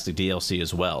fantastic DLC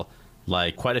as well.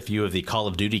 Like quite a few of the Call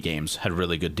of Duty games had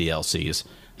really good DLCs.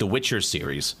 The Witcher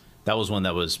series, that was one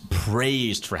that was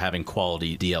praised for having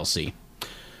quality DLC.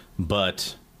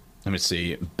 But let me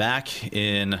see. Back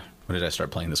in, when did I start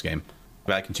playing this game?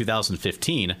 Back in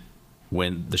 2015,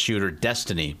 when the shooter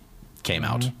Destiny came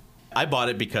out. I bought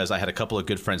it because I had a couple of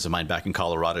good friends of mine back in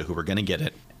Colorado who were going to get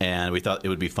it. And we thought it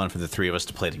would be fun for the 3 of us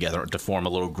to play together, to form a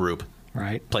little group.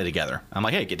 Right. Play together. I'm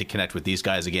like, hey, get to connect with these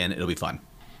guys again. It'll be fun.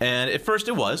 And at first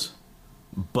it was,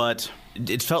 but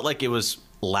it felt like it was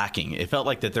lacking. It felt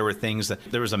like that there were things that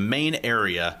there was a main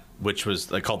area, which was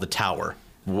called the Tower.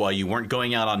 While you weren't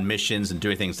going out on missions and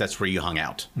doing things, that's where you hung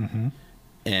out. And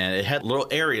it had little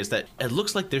areas that it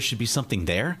looks like there should be something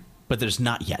there, but there's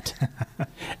not yet.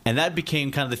 And that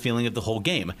became kind of the feeling of the whole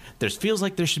game. There feels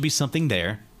like there should be something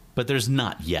there, but there's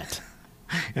not yet.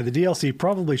 And the DLC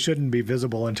probably shouldn't be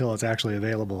visible until it's actually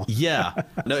available. Yeah.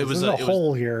 No, it was there's a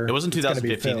hole here. It wasn't that's gonna be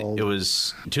 2015. filled. It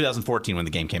was 2014 when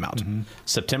the game came out.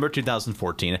 September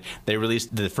 2014. They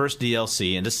released the first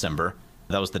DLC in December.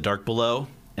 That was The Dark Below.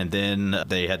 And then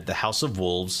they had The House of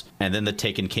Wolves. And then The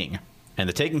Taken King. And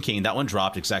The Taken King, that one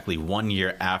dropped exactly 1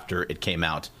 year after it came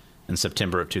out in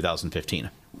September of 2015.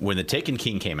 When The Taken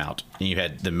King came out, and you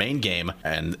had the main game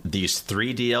and these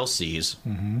 3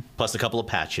 DLCs, plus a couple of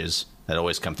patches that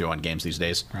always come through on games these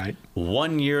days. Right.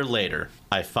 1 year later,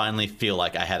 I finally feel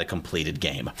like I had a completed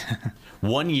game.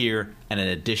 1 year and an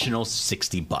additional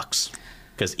 $60.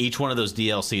 Because each one of those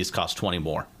DLCs cost 20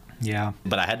 more. Yeah.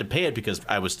 But I had to pay it because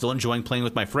I was still enjoying playing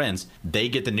with my friends. They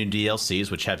get the new DLCs,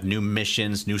 which have new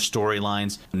missions, new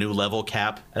storylines, new level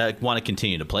cap. And I want to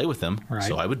continue to play with them, Right.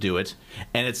 so I would do it.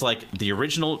 And it's like the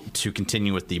original, to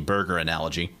continue with the burger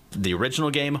analogy, the original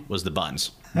game was the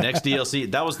buns. Next DLC,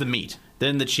 that was the meat.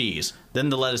 Then the cheese. Then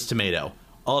the lettuce tomato.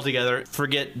 Altogether,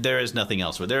 forget there is nothing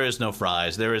else. There is no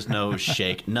fries. There is no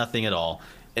shake. Nothing at all.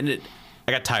 And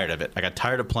I got tired of it. I got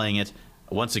tired of playing it.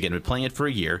 Once again, I've been playing it for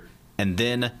a year. And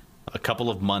then a couple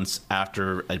of months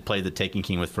after I played The Taken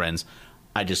King with friends,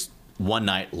 I just, one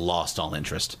night, lost all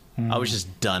interest. I was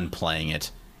just done playing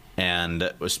it.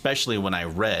 And especially when I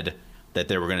read that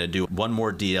they were going to do one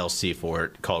more DLC for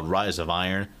it called Rise of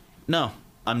Iron. No,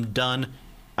 I'm done.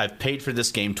 I've paid for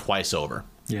this game twice over.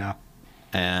 Yeah.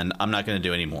 And I'm not going to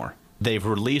do any more. They've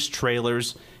released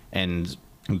trailers and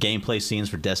gameplay scenes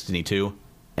for Destiny 2.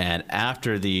 And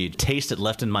after the taste it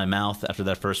left in my mouth after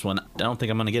that first one, I don't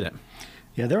think I'm going to get it.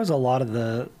 Yeah, there was a lot of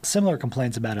the similar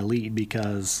complaints about Elite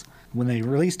because when they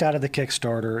released out of the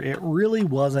Kickstarter, it really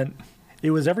wasn't.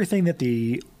 It was everything that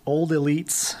the old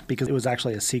Elites, because it was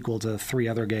actually a sequel to 3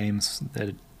 other games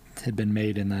that had been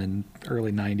made in the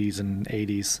early 90s and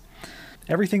 80s.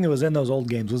 Everything that was in those old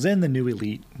games was in the new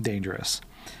Elite Dangerous.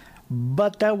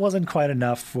 but that wasn't quite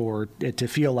enough for it to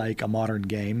feel like a modern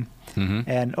game.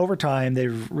 And over time,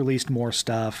 they've released more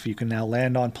stuff. You can now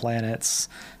land on planets.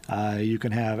 You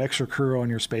can have extra crew on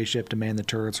your spaceship to man the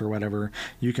turrets or whatever.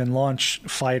 You can launch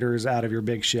fighters out of your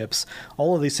big ships.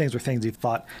 All of these things were things you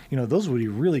thought, those would be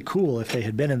really cool if they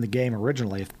had been in the game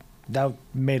originally. If that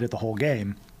made it the whole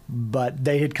game. But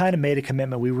they had kind of made a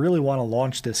commitment. We really want to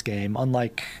launch this game,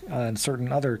 unlike a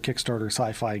certain other Kickstarter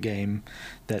sci-fi game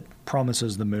that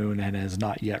promises the moon and has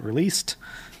not yet released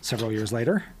several years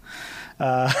later.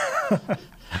 I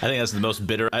think that's the most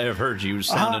bitter I have heard you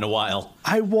sound in a while.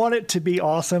 I want it to be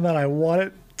awesome, and I want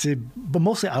it to, but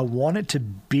mostly I want it to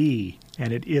be,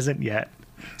 and it isn't yet.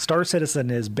 Star Citizen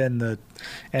has been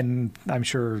and I'm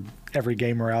sure every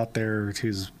gamer out there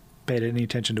who's paid any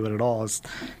attention to it at all is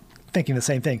thinking the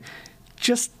same thing.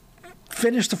 Just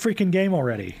finish the freaking game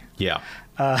already. Yeah.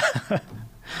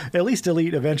 At least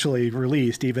Elite eventually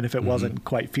released, even if it wasn't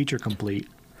quite feature complete.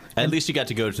 At least you got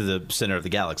to go to the center of the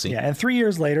galaxy. Yeah, and 3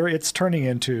 years later, it's turning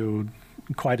into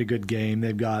quite a good game.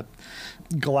 They've got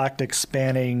galactic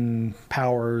spanning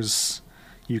powers.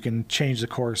 You can change the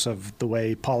course of the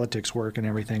way politics work and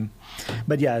everything.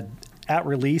 But yeah, at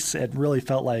release, it really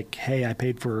felt like, hey, I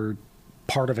paid for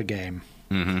part of a game.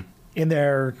 In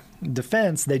their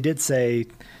defense, they did say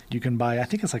you can buy, I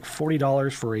think it's like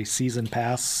 $40 for a season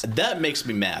pass. That makes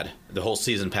me mad, the whole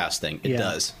season pass thing. It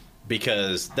does.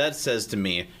 Because that says to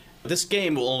me, this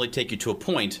game will only take you to a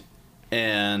point,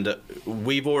 and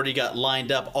we've already got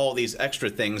lined up all these extra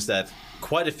things that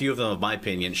quite a few of them, in my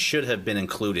opinion, should have been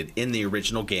included in the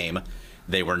original game.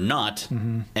 They were not.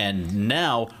 And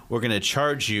now we're going to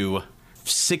charge you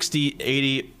 $60,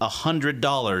 $80,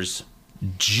 $100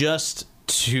 just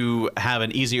to have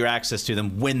an easier access to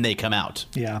them when they come out.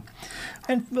 Yeah.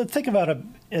 And think about it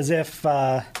as if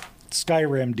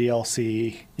Skyrim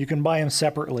DLC, you can buy them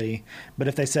separately, but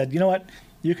if they said, you know what,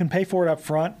 you can pay for it up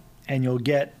front and you'll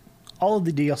get all of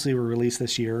the DLC we released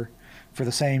this year for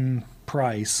the same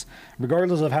price,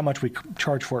 regardless of how much we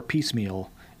charge for it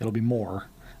piecemeal, it'll be more.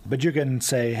 But you can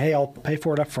say, hey, I'll pay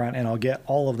for it up front and I'll get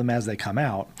all of them as they come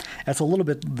out. That's a little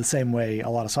bit the same way a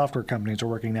lot of software companies are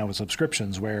working now with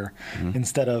subscriptions, where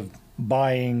instead of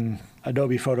buying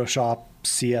Adobe Photoshop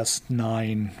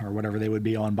CS9 or whatever they would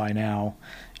be on by now,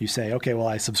 you say, okay, well,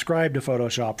 I subscribe to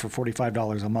Photoshop for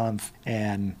 $45 a month,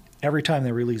 and every time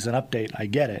they release an update, I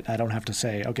get it. I don't have to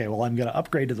say, okay, well, I'm going to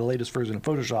upgrade to the latest version of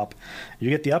Photoshop.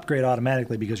 You get the upgrade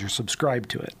automatically because you're subscribed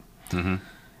to it.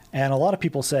 And a lot of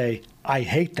people say, I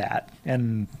hate that.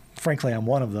 And frankly, I'm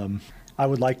one of them. I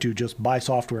would like to just buy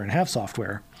software and have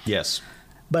software. Yes.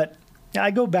 But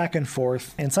I go back and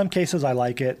forth. In some cases, I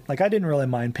like it. Like, I didn't really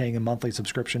mind paying a monthly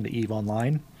subscription to EVE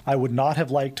Online. I would not have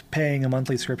liked paying a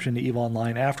monthly subscription to EVE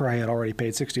Online after I had already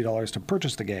paid $60 to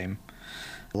purchase the game,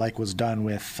 like was done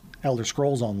with Elder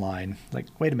Scrolls Online. Like,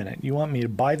 wait a minute, you want me to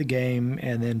buy the game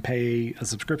and then pay a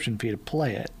subscription fee to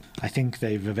play it? I think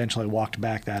they've eventually walked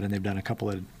back that, and they've done a couple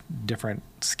of different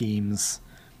schemes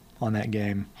on that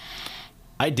game.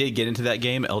 I did get into that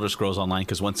game, Elder Scrolls Online,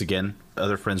 because once again,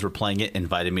 other friends were playing it,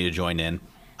 invited me to join in.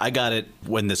 I got it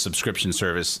when the subscription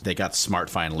service, they got smart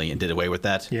finally and did away with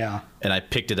that. Yeah. And I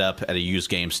picked it up at a used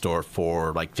game store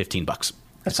for like $15.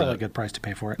 That's probably a good price to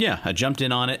pay for it. Yeah, I jumped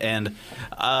in on it, and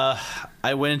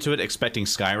I went into it expecting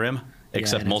Skyrim,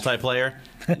 except multiplayer.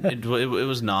 It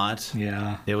was not.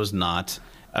 Yeah. It was not.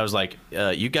 I was like,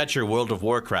 you got your World of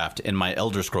Warcraft in my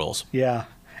Elder Scrolls. Yeah.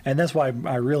 And that's why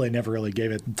I really never really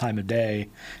gave it the time of day,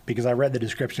 because I read the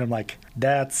description. I'm like,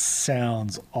 that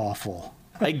sounds awful.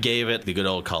 I gave it the good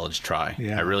old college try.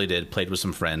 Yeah. I really did. Played with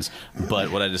some friends.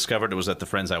 But what I discovered was that the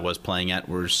friends I was playing at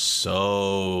were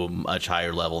so much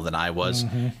higher level than I was.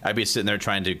 I'd be sitting there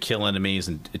trying to kill enemies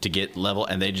and to get level,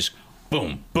 and they just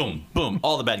boom, boom, boom.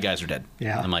 All the bad guys are dead.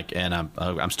 Yeah. I'm like, and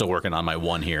I'm still working on my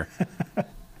one here.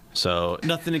 So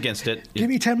nothing against it. Give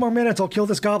me 10 more minutes, I'll kill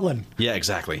this goblin. Yeah,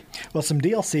 exactly. Well, some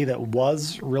DLC that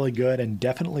was really good and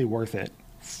definitely worth it.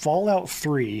 Fallout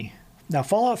 3. Now,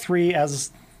 Fallout 3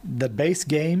 as the base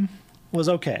game was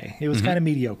okay. It was kind of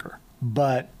mediocre.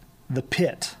 But the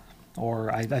pit,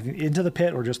 or I think Into the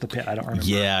Pit or just the pit, I don't remember.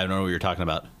 Yeah, I don't know what you're talking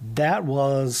about. That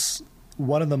was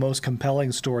one of the most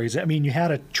compelling stories. I mean, you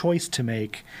had a choice to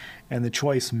make, and the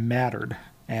choice mattered.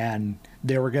 And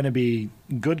there were going to be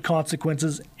good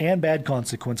consequences and bad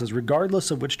consequences,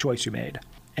 regardless of which choice you made.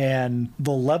 And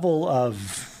the level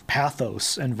of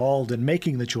pathos involved in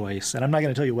making the choice, and I'm not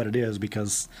going to tell you what it is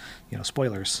because,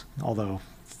 spoilers, although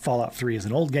Fallout 3 is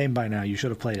an old game by now, you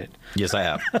should have played it. Yes, I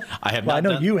have. I have Well,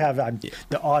 not I know you have.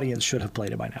 The audience should have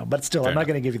played it by now. But still, I'm not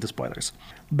going to give you the spoilers.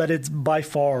 But it's by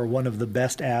far one of the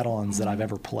best add-ons that I've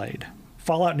ever played.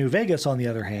 Fallout New Vegas, on the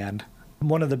other hand,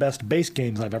 one of the best base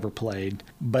games I've ever played,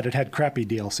 but it had crappy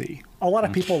DLC. A lot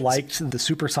of people liked the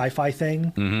super sci-fi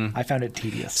thing. I found it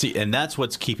tedious. See, and that's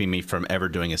what's keeping me from ever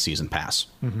doing a season pass,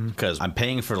 because I'm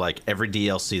paying for like every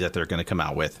DLC that they're going to come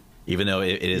out with. Even though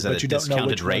it is at a discounted rate. But you don't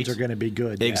know which ones are going to be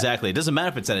good. Exactly. It doesn't matter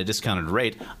if it's at a discounted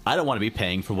rate. I don't want to be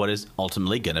paying for what is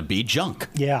ultimately going to be junk.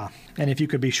 Yeah. And if you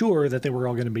could be sure that they were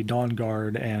all going to be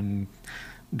Dawnguard and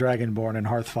Dragonborn and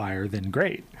Hearthfire, then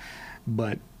great.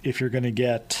 But if you're going to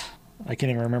get, I can't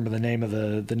even remember the name of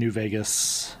the New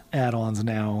Vegas add-ons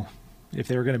now. If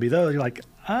they were going to be those, you're like,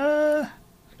 I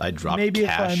dropped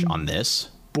cash on this.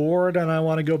 Bored and I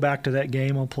want to go back to that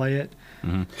game, I'll play it.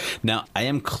 Mm-hmm. Now, I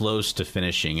am close to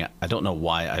finishing. I don't know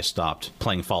why I stopped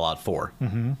playing Fallout 4.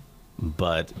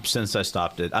 But since I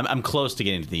stopped it, I'm close to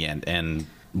getting to the end. And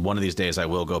one of these days I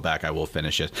will go back. I will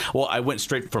finish it. Well, I went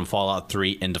straight from Fallout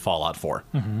 3 into Fallout 4.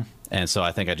 And so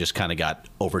I think I just kind of got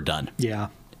overdone. Yeah.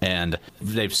 And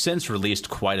they've since released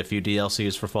quite a few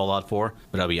DLCs for Fallout 4.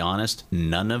 But I'll be honest,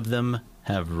 none of them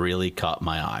have really caught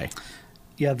my eye.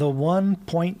 Yeah, the 1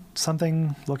 point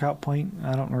something, Lookout Point,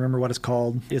 I don't remember what it's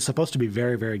called, is supposed to be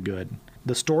very, very good.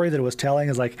 The story that it was telling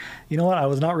is like, you know what, I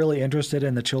was not really interested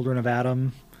in the Children of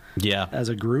Adam as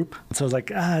a group. So I was like,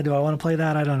 do I want to play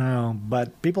that? I don't know.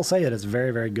 But people say it is a very,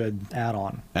 very good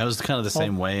add-on. I was kind of the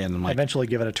same way. And I'm like, eventually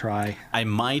give it a try. I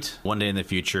might one day in the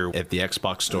future, if the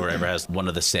Xbox store ever has one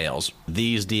of the sales,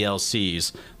 these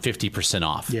DLCs 50%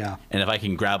 off. Yeah. And if I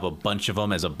can grab a bunch of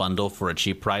them as a bundle for a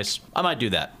cheap price, I might do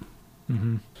that.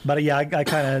 But yeah, I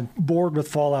kind of bored with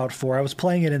Fallout 4. I was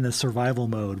playing it in the survival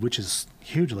mode, which is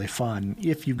hugely fun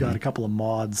if you've got a couple of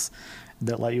mods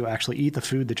that let you actually eat the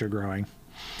food that you're growing.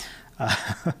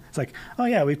 It's like, oh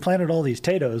yeah, we planted all these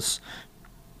potatoes.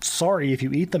 Sorry, if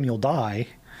you eat them, you'll die.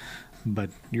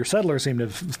 But your settlers seem to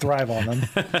thrive on them.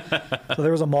 So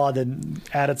there was a mod that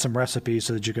added some recipes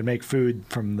so that you could make food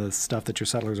from the stuff that your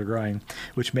settlers are growing,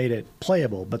 which made it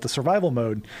playable. But the survival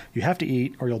mode, you have to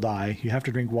eat or you'll die. You have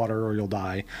to drink water or you'll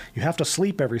die. You have to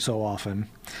sleep every so often.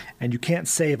 And you can't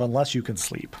save unless you can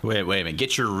sleep. Wait a minute.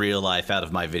 Get your real life out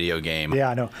of my video game.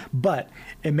 Yeah, I know. But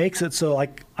it makes it so,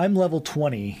 like, I'm level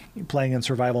 20 playing in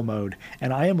survival mode,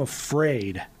 and I am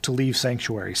afraid to leave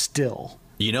Sanctuary still.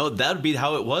 You know, that would be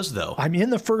how it was, though. I'm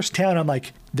in the first town. I'm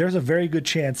like, there's a very good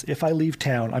chance if I leave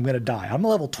town, I'm going to die. I'm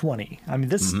level 20. I mean,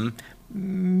 this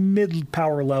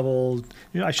mid-power level,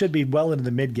 you know, I should be well into the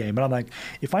mid-game. But I'm like,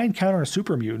 if I encounter a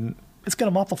super mutant, it's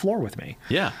going to mop the floor with me.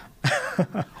 Yeah.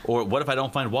 Or what if I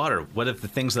don't find water? What if the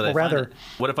things that find,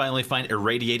 what if I only find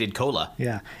irradiated cola?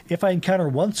 Yeah. If I encounter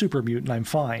one super mutant, I'm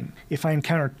fine. If I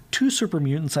encounter 2 super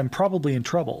mutants, I'm probably in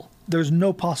trouble. There's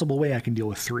no possible way I can deal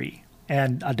with 3.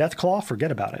 And a Deathclaw,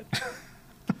 forget about it.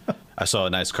 I saw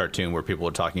a nice cartoon where people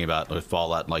were talking about with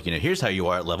Fallout, like, you know, here's how you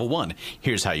are at level 1.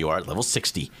 Here's how you are at level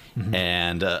 60.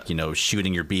 And, you know,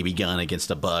 shooting your BB gun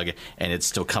against a bug and it's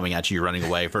still coming at you, you're running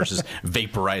away, versus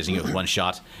vaporizing it with one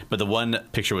shot. But the one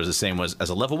picture was the same, was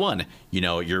as a level 1, you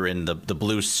know, you're in the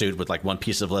blue suit with like one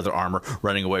piece of leather armor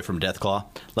running away from Deathclaw.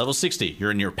 Level 60,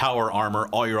 you're in your power armor,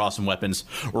 all your awesome weapons,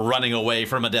 running away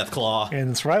from a Deathclaw.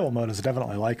 And survival mode is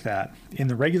definitely like that. In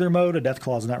the regular mode, a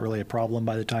Deathclaw is not really a problem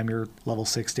by the time you're level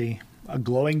 60. A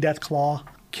glowing Deathclaw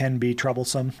can be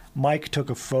troublesome. Mike took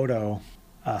a photo,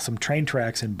 some train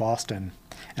tracks in Boston,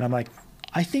 and I'm like,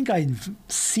 I think I've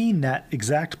seen that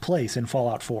exact place in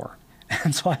Fallout 4.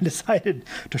 And so I decided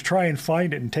to try and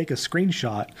find it and take a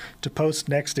screenshot to post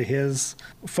next to his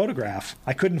photograph.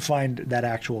 I couldn't find that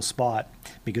actual spot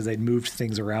because they'd moved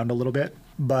things around a little bit.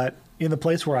 But in the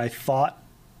place where I thought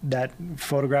that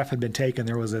photograph had been taken,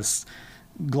 there was this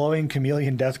glowing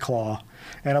chameleon Deathclaw,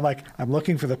 and I'm like, I'm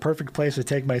looking for the perfect place to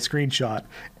take my screenshot,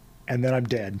 and then I'm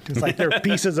dead. It's like there are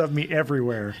pieces of me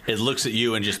everywhere. It looks at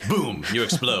you and just boom, you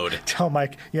explode. Tell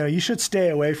Mike, you know, you should stay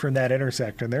away from that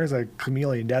intersection. There's a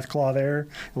chameleon Deathclaw there.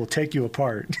 It will take you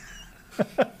apart.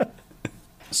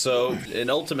 So, and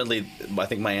ultimately, I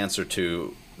think my answer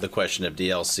to the question of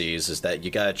DLCs is that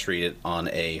you got to treat it on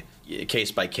a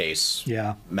case-by-case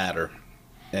matter.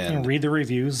 And read the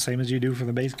reviews, same as you do for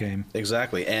the base game.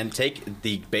 Exactly. And take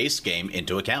the base game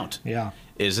into account. Yeah.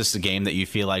 Is this a game that you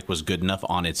feel like was good enough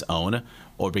on its own?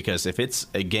 Or because if it's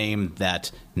a game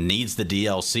that needs the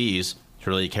DLCs to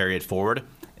really carry it forward,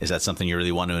 is that something you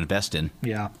really want to invest in?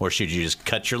 Yeah. Or should you just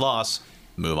cut your loss,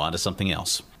 move on to something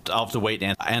else? I'll have to wait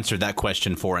and answer that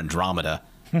question for Andromeda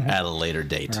at a later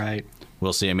date. Right.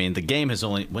 We'll see. I mean, the game has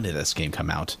only... When did this game come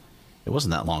out? It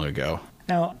wasn't that long ago.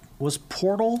 Now, was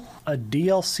Portal a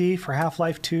DLC for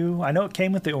Half-Life 2? I know it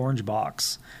came with the orange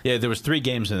box. Yeah, there was 3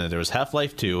 games in there. There was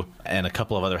Half-Life 2 and a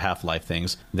couple of other Half-Life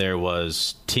things. There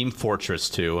was Team Fortress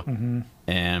 2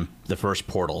 and the first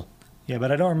Portal. Yeah,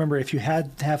 but I don't remember if you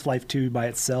had Half-Life 2 by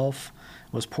itself.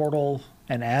 Was Portal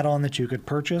an add-on that you could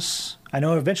purchase? I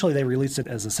know eventually they released it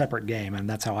as a separate game, and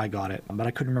that's how I got it. But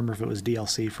I couldn't remember if it was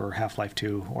DLC for Half-Life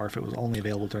 2 or if it was only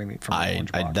available from the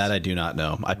Orange Box. That I do not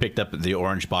know. I picked up the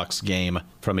Orange Box game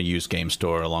from a used game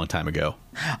store a long time ago.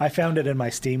 I found it in my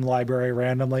Steam library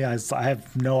randomly. I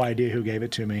have no idea who gave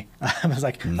it to me. I was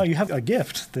like, oh, you have a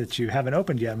gift that you haven't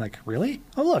opened yet. I'm like, really?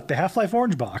 Oh, look, the Half-Life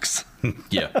Orange Box.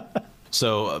 Yeah.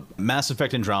 So Mass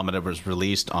Effect Andromeda was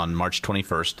released on March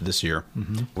 21st this year.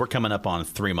 Mm-hmm. We're coming up on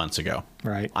 3 months ago.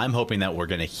 Right. I'm hoping that we're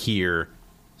going to hear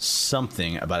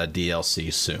something about a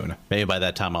DLC soon. Maybe by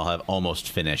that time I'll have almost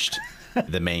finished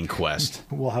the main quest.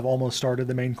 We'll have almost started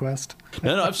the main quest.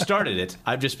 No, I've started it.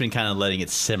 I've just been kind of letting it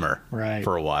simmer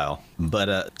for a while.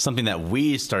 But something that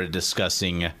we started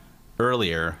discussing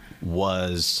earlier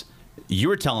was you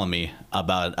were telling me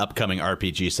about an upcoming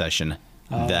RPG session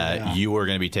that you were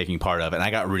going to be taking part of, and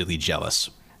I got really jealous.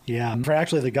 Yeah, for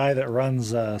actually the guy that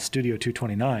runs Studio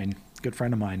 229, good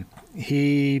friend of mine,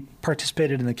 he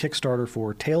participated in the Kickstarter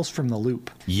for Tales from the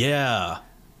Loop. Yeah.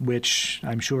 Which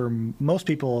I'm sure most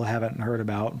people haven't heard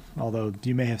about, although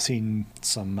you may have seen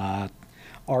some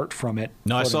art from it.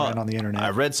 No, I saw it on the internet. I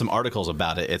read some articles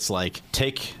about it. It's like,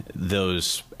 take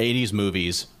those 80s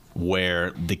movies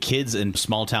where the kids in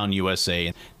small town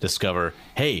USA discover,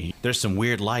 hey, there's some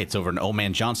weird lights over in Old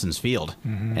Man Johnson's field.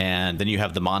 Mm-hmm. And then you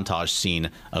have the montage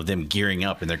scene of them gearing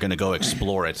up and they're going to go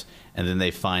explore it. And then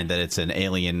they find that it's an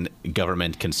alien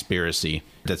government conspiracy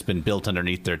that's been built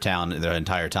underneath their town the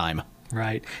entire time.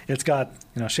 Right. It's got,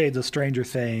 shades of Stranger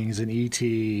Things and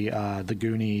E.T., The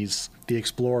Goonies, The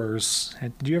Explorers.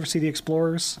 Did you ever see The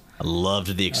Explorers? I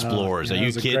loved The Explorers. Are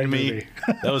you kidding me?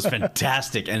 That was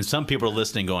fantastic. And some people are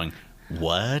listening going,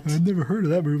 what? I've never heard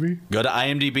of that movie. Go to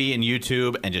IMDb and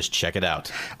YouTube and just check it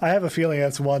out. I have a feeling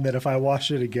that's one that if I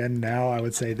watched it again now, I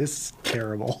would say, this is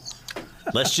terrible.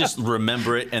 Let's just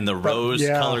remember it in the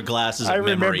rose-colored glasses of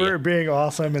memory. I remember it being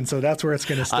awesome, and so that's where it's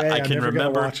going to stay. I'm never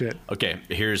going to watch it. Okay,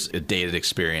 here's a dated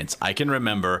experience. I can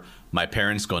remember my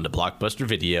parents going to Blockbuster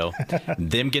Video,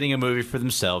 them getting a movie for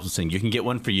themselves and saying, you can get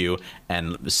one for you,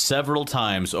 and several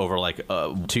times over like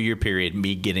a 2-year period,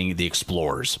 me getting The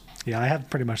Explorers. Yeah, I have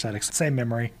pretty much that same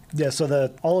memory. Yeah,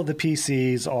 so all of the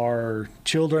PCs are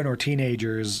children or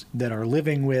teenagers that are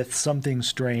living with something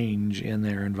strange in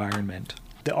their environment.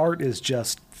 The art is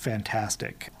just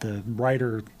fantastic. The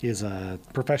writer is a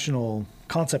professional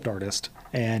concept artist,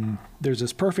 and there's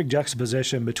this perfect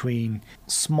juxtaposition between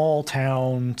small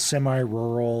town,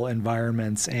 semi-rural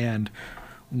environments and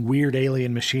weird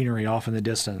alien machinery off in the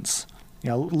distance.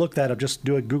 Look that up. Just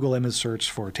do a Google image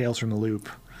search for Tales from the Loop.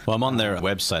 Well, I'm on their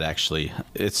website, actually.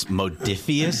 It's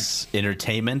Modiphius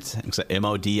Entertainment. It's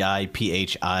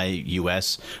Modiphius,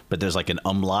 but there's like an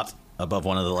umlaut above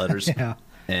one of the letters. Yeah.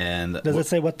 And does it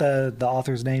say what the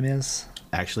author's name is?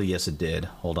 Actually, yes, it did.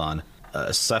 Hold on.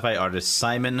 Sci-fi artist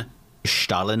Simon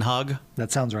Stålenhag.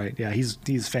 That sounds right. Yeah,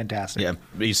 he's fantastic. Yeah,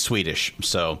 he's Swedish.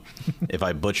 So if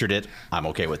I butchered it, I'm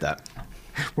okay with that.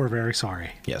 We're very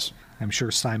sorry. Yes. I'm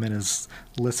sure Simon is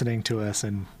listening to us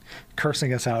and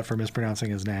cursing us out for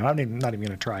mispronouncing his name. I'm not even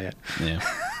going to try it. Yeah.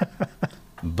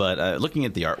 But looking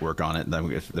at the artwork on it,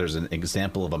 there's an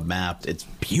example of a map. It's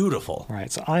beautiful. Right.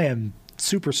 So I am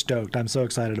super stoked. I'm so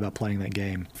excited about playing that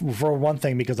game. For one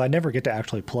thing, because I never get to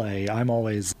actually play.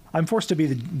 I'm forced to be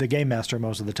the game master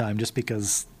most of the time just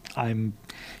because I'm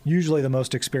usually the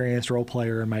most experienced role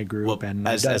player in my group, and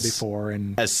I've done it before.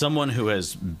 And as someone who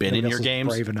has been in your games,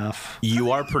 brave enough, you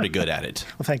are pretty good at it.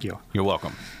 Well, thank you. You're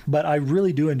welcome. But I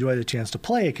really do enjoy the chance to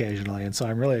play occasionally, and so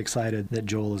I'm really excited that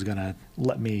Joel is going to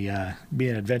let me be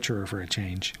an adventurer for a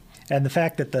change. And the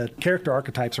fact that the character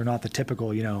archetypes are not the typical,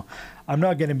 I'm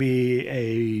not going to be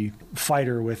a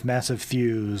fighter with massive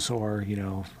thews or,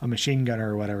 a machine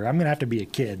gunner or whatever. I'm going to have to be a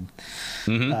kid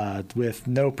with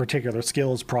no particular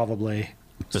skills probably.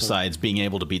 Besides being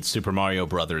able to beat Super Mario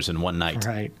Brothers in one night.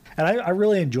 Right. And I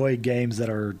really enjoy games that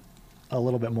are a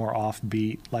little bit more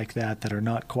offbeat like that are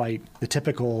not quite the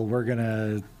typical, we're going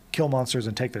to kill monsters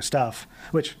and take their stuff,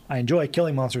 which I enjoy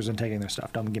killing monsters and taking their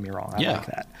stuff. Don't get me wrong. I like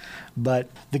that. But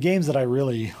the games that I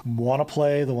really want to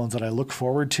play, the ones that I look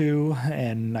forward to,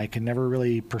 and I can never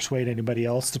really persuade anybody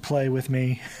else to play with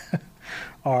me,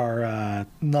 are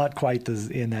not quite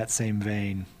in that same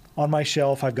vein. On my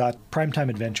shelf, I've got Primetime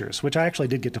Adventures, which I actually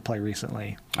did get to play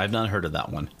recently. I've not heard of that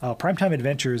one. Primetime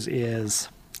Adventures is...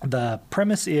 The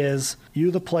premise is you,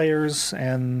 the players,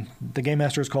 and the game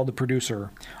master is called the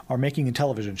producer, are making a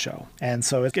television show. And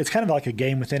so it's kind of like a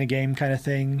game within a game kind of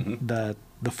thing. Mm-hmm.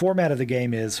 The format of the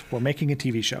game is we're making a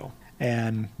TV show.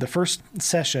 And the first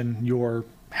session, you're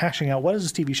hashing out what is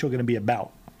this TV show going to be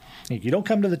about. You don't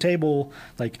come to the table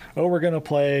like, oh, we're going to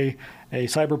play a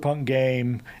cyberpunk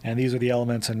game and these are the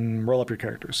elements and roll up your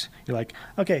characters. You're like,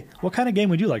 okay, what kind of game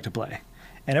would you like to play?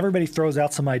 And everybody throws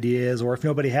out some ideas, or if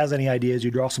nobody has any ideas, you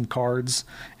draw some cards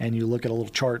and you look at a little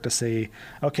chart to say,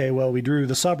 okay, well, we drew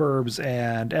the suburbs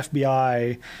and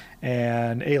FBI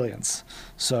and aliens.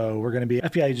 So we're going to be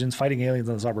FBI agents fighting aliens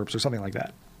in the suburbs or something like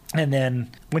that. And then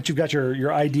once you've got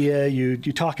your idea, you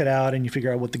talk it out and you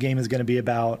figure out what the game is going to be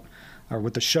about, or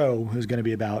what the show is going to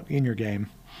be about in your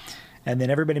game. And then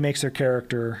everybody makes their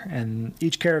character, and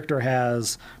each character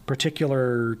has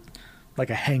particular,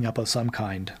 like a hang-up of some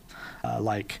kind.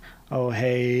 Like, oh,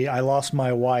 hey, I lost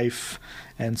my wife,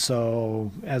 and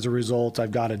so as a result,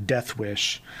 I've got a death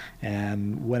wish.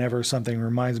 And whenever something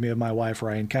reminds me of my wife, or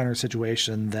I encounter a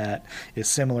situation that is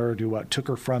similar to what took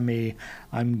her from me,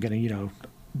 I'm going to,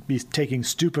 be taking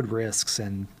stupid risks.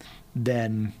 And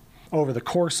then over the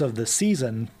course of the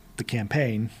season, the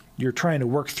campaign, you're trying to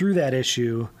work through that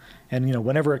issue, and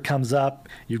whenever it comes up,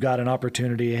 you've got an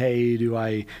opportunity. Hey, do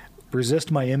I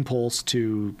resist my impulse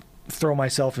to throw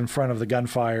myself in front of the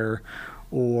gunfire,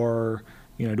 or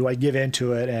do I give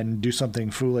into it and do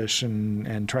something foolish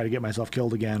and try to get myself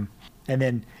killed again? And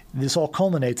then this all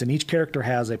culminates, and each character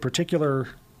has a particular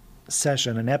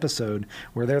session, an episode,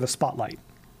 where they're the spotlight.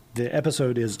 The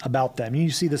episode is about them. You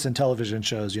see this in television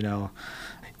shows,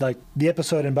 like the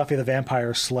episode in Buffy the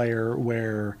Vampire Slayer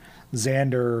where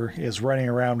Xander is running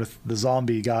around with the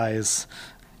zombie guys.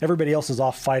 Everybody else is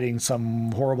off fighting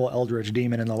some horrible eldritch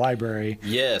demon in the library.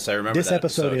 Yes, I remember this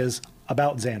episode is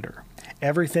about Xander.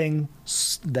 Everything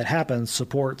that happens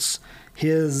supports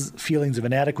his feelings of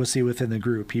inadequacy within the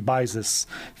group. He buys this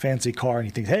fancy car and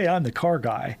he thinks, hey, I'm the car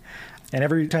guy. And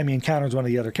every time he encounters one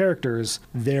of the other characters,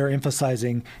 they're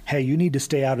emphasizing, hey, you need to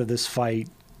stay out of this fight.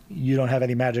 You don't have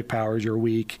any magic powers. You're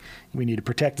weak. We need to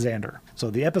protect Xander. So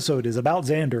the episode is about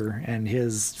Xander and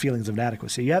his feelings of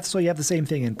inadequacy. You have the same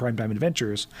thing in Primetime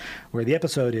Adventures, where the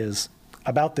episode is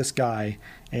about this guy,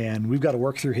 and we've got to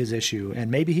work through his issue.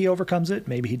 And maybe he overcomes it,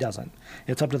 maybe he doesn't.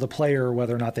 It's up to the player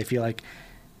whether or not they feel like,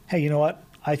 hey, you know what?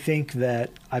 I think that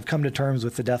I've come to terms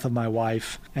with the death of my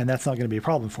wife, and that's not going to be a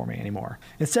problem for me anymore.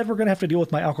 Instead, we're going to have to deal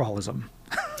with my alcoholism.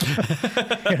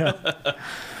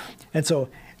 And so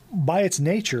by its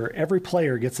nature, every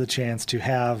player gets a chance to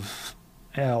have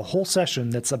a whole session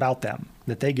that's about them,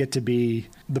 that they get to be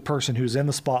the person who's in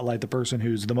the spotlight, the person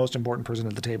who's the most important person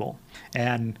at the table.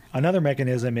 And another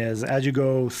mechanism is, as you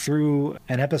go through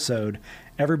an episode,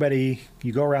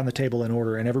 you go around the table in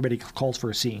order and everybody calls for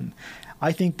a scene.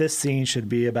 I think this scene should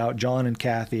be about John and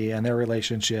Kathy and their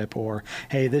relationship, or,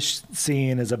 hey, this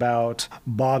scene is about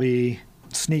Bobby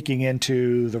sneaking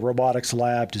into the robotics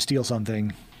lab to steal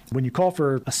something. When you call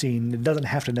for a scene, it doesn't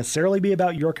have to necessarily be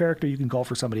about your character. You can call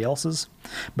for somebody else's,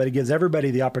 but it gives everybody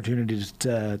the opportunity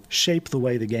to shape the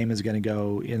way the game is going to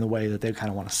go in the way that they kind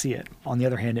of want to see it. On the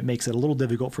other hand, it makes it a little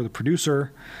difficult for the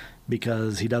producer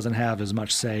because he doesn't have as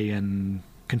much say in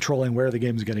controlling where the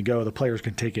game is going to go. The players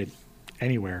can take it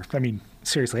anywhere. I mean,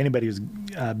 seriously, anybody who's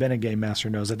been a game master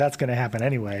knows that that's going to happen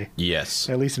anyway. Yes.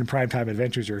 At least in Primetime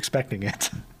Adventures, you're expecting it.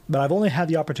 But I've only had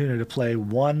the opportunity to play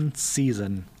one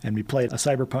season, and we played a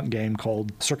cyberpunk game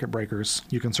called Circuit Breakers.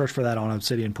 You can search for that on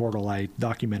Obsidian Portal. I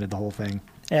documented the whole thing.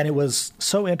 And it was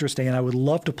so interesting, and I would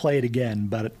love to play it again,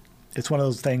 but it's one of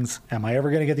those things, am I ever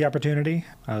going to get the opportunity?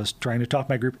 I was trying to talk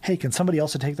my group, hey, can somebody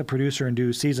else take the producer and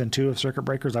do season 2 of Circuit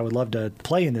Breakers? I would love to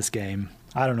play in this game.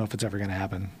 I don't know if it's ever going to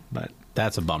happen, but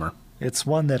that's a bummer. It's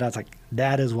one that I was like,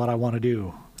 that is what I want to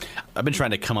do. I've been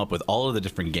trying to come up with all of the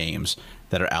different games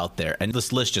that are out there, and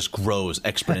this list just grows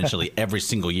exponentially every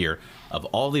single year of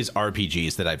all these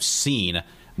RPGs that I've seen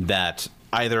that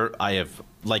either I have,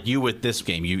 like you with this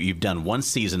game, you've done one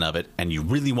season of it and you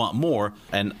really want more,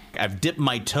 and I've dipped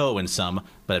my toe in some,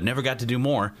 but I've never got to do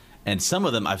more. And some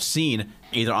of them I've seen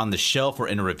either on the shelf or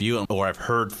in a review, or I've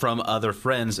heard from other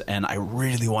friends, and I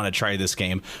really want to try this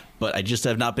game, but I just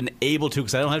have not been able to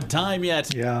because I don't have time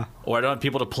yet. Yeah. Or I don't have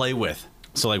people to play with.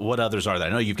 So, like, what others are there? I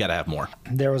know you've got to have more.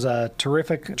 There was a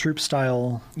terrific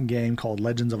troop-style game called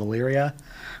Legends of Illyria,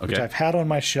 which I've had on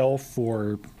my shelf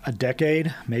for a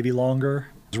decade, maybe longer.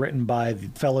 It was written by the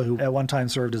fellow who at one time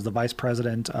served as the vice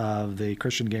president of the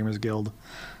Christian Gamers Guild,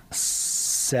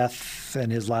 Seth, and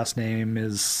his last name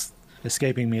is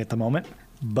escaping me at the moment.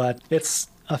 But it's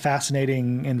a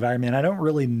fascinating environment. I don't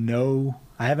really know.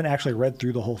 I haven't actually read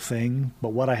through the whole thing, but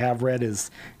what I have read is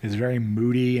very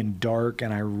moody and dark,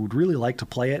 and I would really like to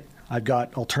play it. I've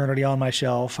got Alternity on my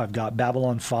shelf. I've got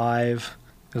Babylon 5.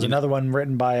 There's another one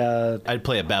written by I'd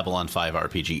play a Babylon 5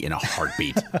 RPG in a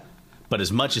heartbeat. But as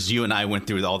much as you and I went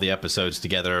through all the episodes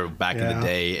together back in the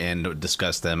day and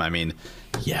discussed them, I mean,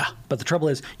 yeah. But the trouble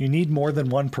is, you need more than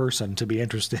one person to be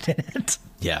interested in it.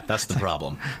 Yeah, that's the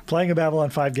problem. Playing a Babylon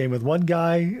 5 game with one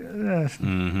guy,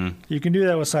 you can do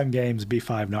that with some games.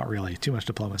 B5, not really. Too much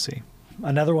diplomacy.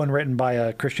 Another one written by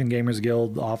a Christian Gamers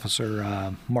Guild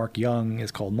officer, Mark Young,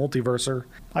 is called Multiverser.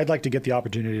 I'd like to get the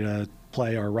opportunity to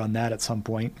play or run that at some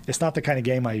point. It's not the kind of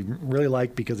game I really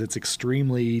like because it's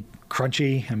extremely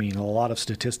crunchy. I mean, a lot of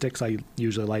statistics. I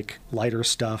usually like lighter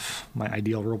stuff. My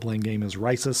ideal role-playing game is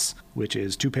Rysis, which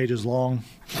is 2 pages long.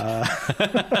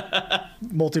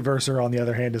 Multiverser, on the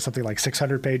other hand, is something like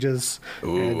 600 pages.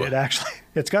 Ooh. And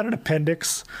it's got an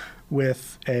appendix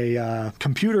with a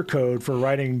computer code for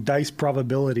writing dice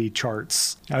probability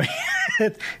charts. I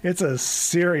mean, it's a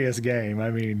serious game. I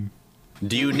mean,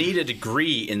 do you need a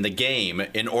degree in the game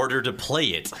in order to play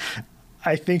it?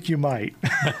 I think you might.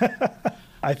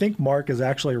 I think Mark is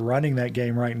actually running that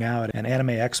game right now at an anime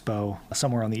expo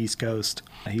somewhere on the East Coast.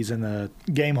 He's in the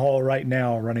game hall right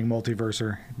now running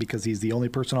Multiverser because he's the only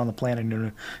person on the planet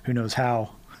who knows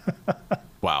how.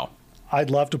 Wow.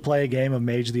 I'd love to play a game of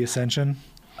Mage the Ascension.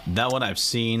 That one I've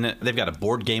seen. They've got a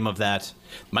board game of that.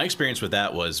 My experience with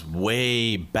that was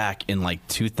way back in like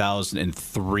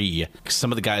 2003.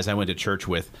 Some of the guys I went to church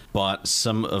with bought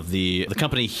some of the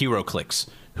company HeroClix,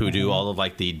 who do all of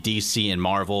like the DC and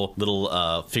Marvel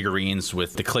little figurines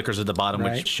with the clickers at the bottom,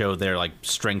 which show their like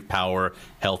strength, power,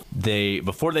 health.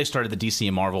 Before they started the DC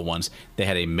and Marvel ones, they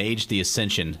had a Mage the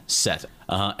Ascension set.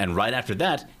 And right after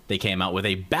that, they came out with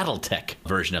a BattleTech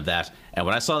version of that. And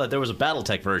when I saw that there was a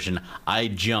BattleTech version, I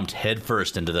jumped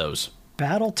headfirst into those.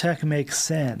 BattleTech makes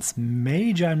sense.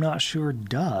 Mage, I'm not sure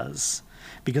does,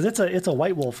 because it's a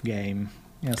White Wolf game,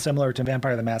 similar to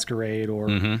Vampire the Masquerade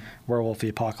or Werewolf the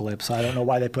Apocalypse. I don't know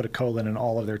why they put a colon in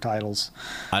all of their titles.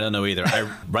 I don't know either.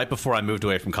 Right before I moved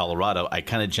away from Colorado, I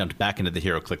kind of jumped back into the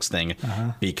HeroClix thing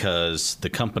because the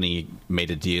company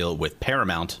made a deal with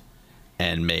Paramount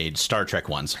and made Star Trek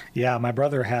ones. Yeah, my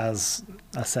brother has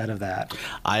a set of that.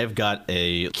 I've got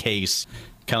a case,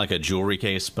 kind of like a jewelry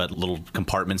case, but little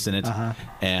compartments in it,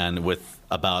 and with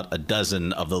about a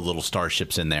dozen of the little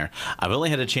starships in there. I've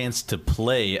only had a chance to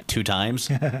play 2 times,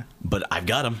 but I've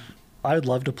got them. I would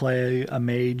love to play a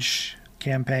Mage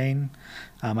campaign.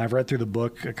 I've read through the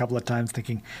book a couple of times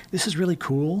thinking, this is really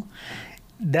cool.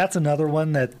 That's another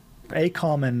one that a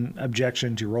common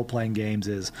objection to role-playing games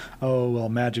is, oh, well,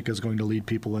 magic is going to lead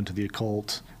people into the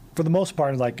occult. For the most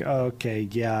part, like, okay,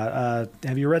 yeah,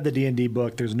 have you read the D&D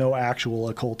book? There's no actual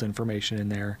occult information in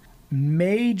there.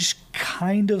 Mage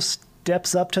kind of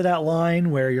steps up to that line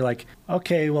where you're like,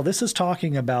 okay, well, this is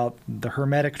talking about the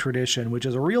Hermetic tradition, which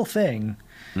is a real thing.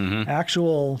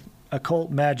 Actual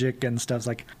occult magic and stuff's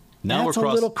like, now that's a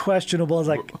little questionable. It's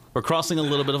like we're crossing a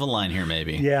little bit of a line here,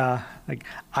 maybe. Yeah, like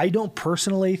I don't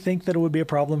personally think that it would be a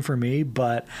problem for me,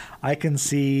 but I can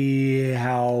see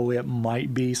how it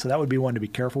might be. So that would be one to be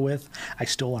careful with. I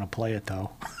still want to play it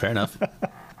though. Fair enough.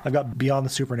 I've got Beyond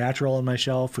the Supernatural on my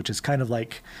shelf, which is kind of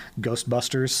like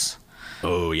Ghostbusters.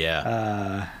 Oh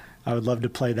yeah. I would love to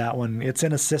play that one. It's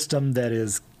in a system that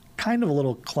is kind of a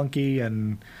little clunky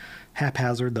and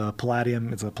haphazard.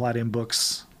 It's a Palladium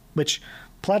Books, which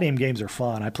Palladium games are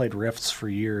fun. I played Rifts for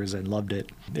years and loved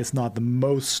it. It's not the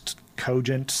most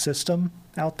cogent system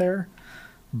out there,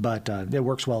 but it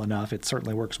works well enough. It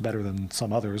certainly works better than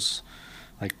some others,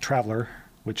 like Traveler,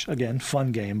 which, again,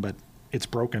 fun game, but it's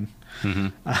broken.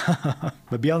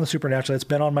 But Beyond the Supernatural, it's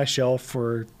been on my shelf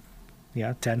for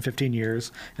 10, 15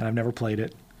 years, and I've never played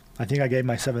it. I think I gave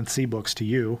my 7th Sea books to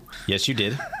you. Yes, you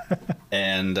did.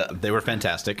 And they were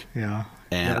fantastic. Yeah.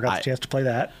 And never got the chance to play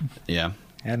that. Yeah.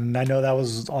 And I know that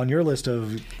was on your list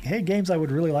of, hey, games I would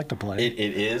really like to play.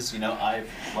 It is. I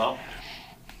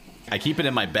keep it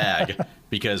in my bag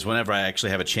because whenever I actually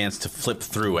have a chance to flip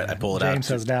through it, I pull it out. James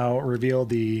has now revealed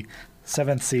the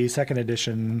 7th Sea 2nd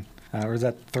edition, or is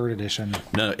that 3rd edition?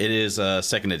 No, it is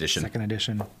 2nd edition. 2nd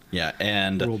edition. Yeah,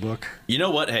 and rule book. You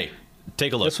know what? Hey,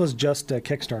 take a look. This was just a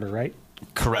Kickstarter, right?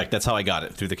 Correct. That's how I got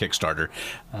it, through the Kickstarter.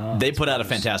 They put out a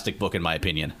fantastic book, in my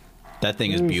opinion. That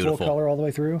thing is beautiful. Full color all the way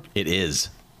through? It is.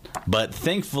 But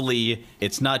thankfully,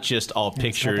 it's not just all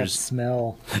pictures. It's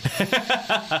not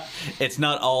that smell. It's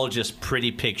not all just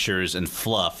pretty pictures and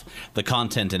fluff. The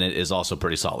content in it is also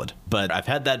pretty solid. But I've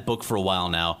had that book for a while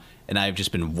now, and I've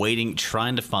just been waiting,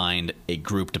 trying to find a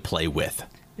group to play with.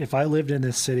 If I lived in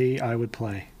this city, I would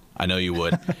play. I know you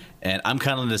would. And I'm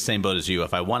kind of in the same boat as you.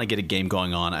 If I want to get a game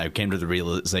going on, I came to the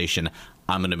realization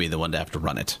I'm going to be the one to have to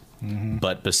run it.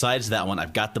 But besides that one,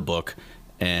 I've got the book,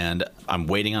 and I'm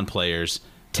waiting on players.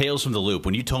 Tales from the Loop.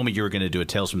 When you told me you were going to do a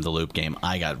Tales from the Loop game,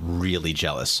 I got really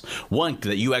jealous. One,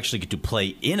 that you actually get to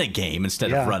play in a game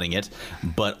instead of running it,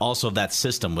 but also that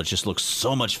system, which just looks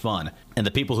so much fun. And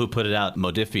the people who put it out,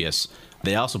 Modiphius,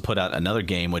 they also put out another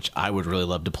game, which I would really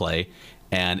love to play.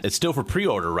 And it's still for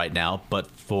pre-order right now, but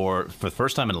for the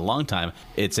first time in a long time,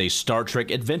 it's a Star Trek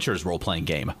Adventures role-playing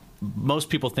game. Most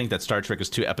people think that Star Trek is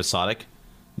too episodic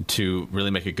to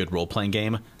really make a good role-playing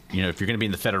game. You know, if you're going to be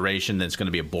in the Federation, then it's going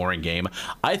to be a boring game.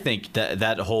 I think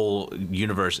that whole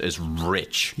universe is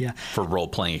rich for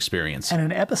role-playing experience. And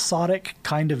an episodic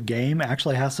kind of game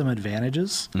actually has some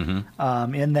advantages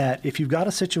in that if you've got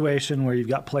a situation where you've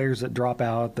got players that drop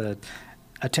out, the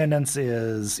attendance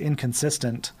is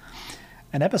inconsistent,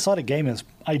 an episodic game is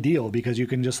ideal because you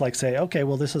can just like say, okay,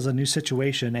 well, this is a new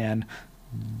situation and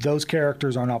those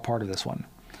characters are not part of this one.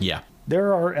 Yeah.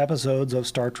 There are episodes of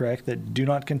Star Trek that do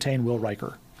not contain Will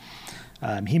Riker.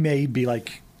 He may be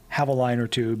like have a line or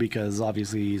two because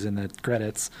obviously he's in the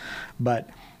credits, but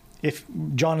if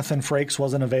Jonathan Frakes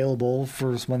wasn't available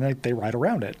for when they write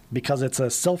around it because it's a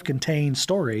self-contained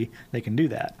story, they can do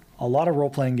that. A lot of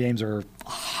role-playing games are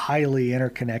highly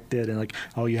interconnected and like,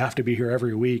 oh, you have to be here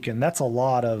every week, and that's a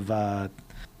lot of a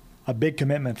big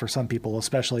commitment for some people,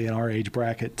 especially in our age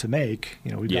bracket, to make.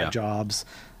 You know, we've got jobs.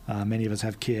 Many of us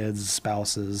have kids,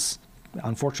 spouses.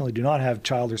 Unfortunately, do not have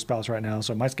child or spouse right now,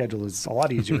 so my schedule is a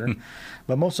lot easier.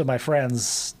 But most of my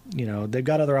friends, you know, they've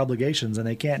got other obligations, and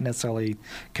they can't necessarily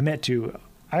commit to,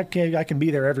 I can be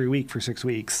there every week for 6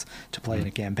 weeks to play in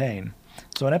a campaign.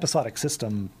 So an episodic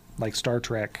system like Star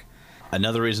Trek.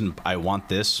 Another reason I want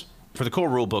this, for the core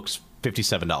rule books,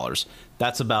 $57.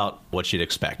 That's about what you'd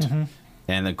expect.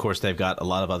 And of course, they've got a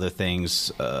lot of other things.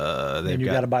 You've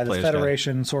got to buy the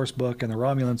Federation source book and the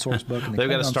Romulan source book. And they've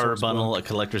got a starter bundle, a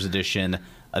collector's edition.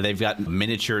 They've got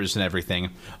miniatures and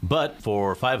everything. But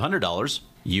for $500,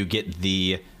 you get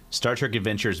the Star Trek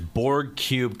Adventures Borg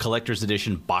Cube Collector's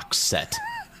Edition box set,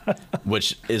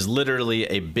 which is literally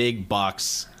a big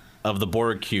box of the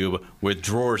Borg Cube with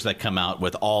drawers that come out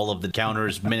with all of the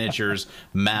counters, miniatures,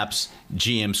 maps,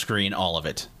 GM screen, all of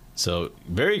it. So,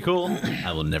 very cool.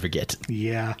 I will never get.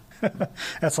 Yeah.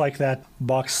 That's like that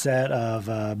box set of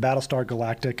Battlestar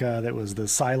Galactica that was the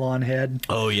Cylon head.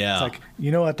 Oh, yeah. It's like,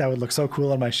 you know what? That would look so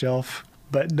cool on my shelf.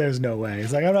 But there's no way.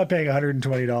 It's like, I'm not paying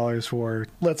 $120 for,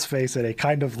 let's face it, a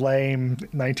kind of lame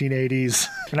 1980s,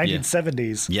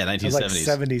 1970s. Yeah, 1970s. Like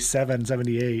 77,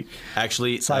 78.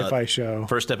 Actually, sci-fi show.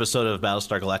 First episode of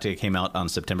Battlestar Galactica came out on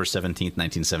September 17th,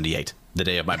 1978, the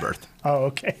day of my birth. Oh,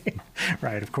 okay.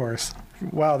 Right, of course.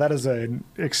 Wow, that is an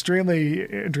extremely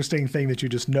interesting thing that you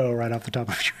just know right off the top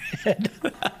of your head.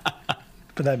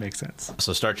 But that makes sense.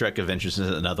 So Star Trek Adventures is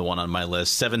another one on my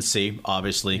list. 7C,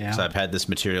 obviously, because I've had this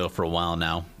material for a while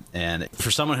now. And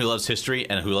for someone who loves history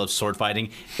and who loves sword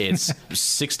fighting, it's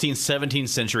 16th, 17th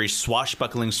century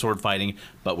swashbuckling sword fighting,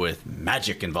 but with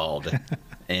magic involved.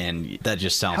 And that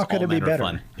just sounds all manner of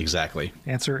fun. Exactly.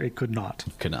 Answer, it could not.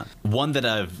 Could not. One that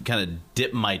I've kind of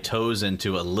dipped my toes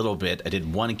into a little bit, I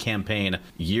did one campaign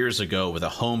years ago with a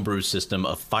homebrew system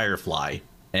of Firefly.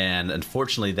 And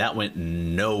unfortunately, that went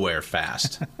nowhere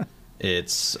fast.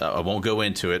 I won't go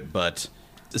into it, but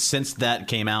since that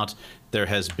came out, there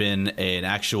has been an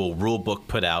actual rule book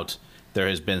put out. There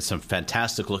has been some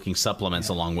fantastic looking supplements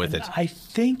along with it. I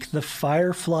think the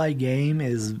Firefly game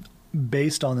is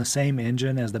based on the same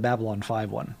engine as the Babylon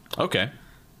 5 one. Okay.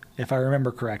 If I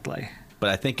remember correctly. But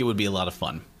I think it would be a lot of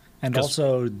fun. And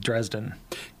also Dresden.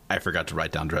 I forgot to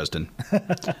write down Dresden.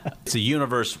 It's a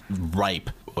universe ripe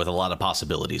with a lot of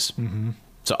possibilities.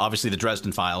 So obviously the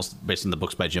Dresden Files, based on the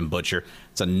books by Jim Butcher,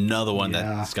 it's another one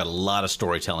that's got a lot of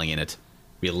storytelling in it.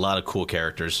 Be a lot of cool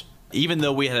characters. Even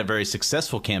though we had a very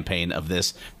successful campaign of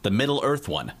this, the Middle Earth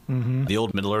one, the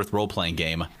old Middle Earth role-playing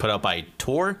game, put out by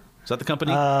Tor. Is that the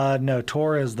company? No,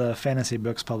 Tor is the fantasy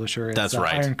books publisher. It's, that's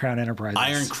right. Iron Crown Enterprises.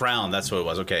 Iron Crown, that's what it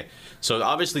was. Okay. So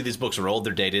obviously these books are old,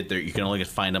 they're dated. You can only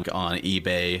find them on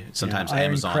eBay, sometimes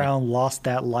Amazon. Iron Crown lost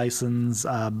that license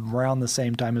around the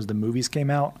same time as the movies came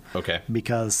out. Okay.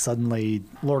 Because suddenly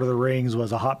Lord of the Rings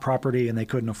was a hot property and they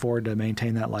couldn't afford to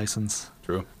maintain that license.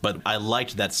 True. But I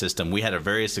liked that system. We had a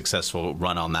very successful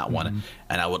run on that one,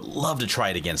 and I would love to try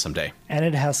it again someday. And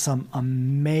it has some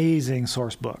amazing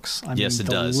source books. Yes, it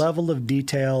does. The level of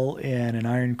detail in an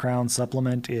Iron Crown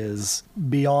supplement is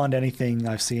beyond anything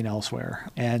I've seen elsewhere.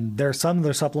 And there are some of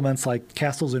their supplements like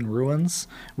Castles in Ruins,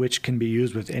 which can be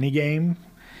used with any game.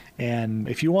 And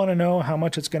if you want to know how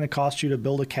much it's going to cost you to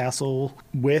build a castle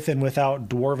with and without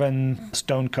dwarven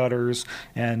stonecutters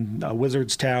and a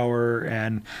wizard's tower,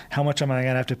 and how much am I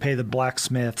going to have to pay the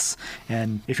blacksmiths,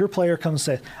 and if your player comes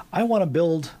and says, I want to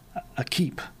build a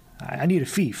keep, I need a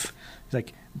fief, it's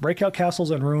like, break out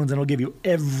castles and ruins, and it'll give you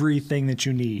everything that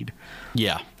you need.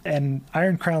 Yeah. And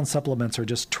Iron Crown supplements are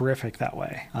just terrific that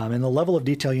way. And the level of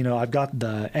detail, I've got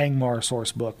the Angmar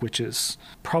source book, which is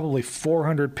probably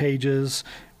 400 pages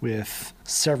with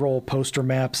several poster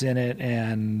maps in it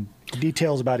and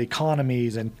details about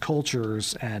economies and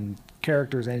cultures and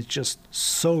characters, and it's just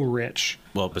so rich.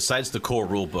 Well, besides the core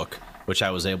rule book, which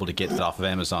I was able to get off of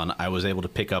Amazon, I was able to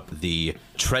pick up the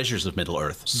Treasures of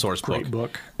Middle-earth source book. Great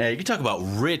book. You can talk about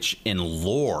rich in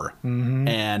lore.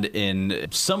 And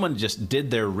someone just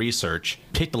did their research,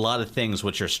 picked a lot of things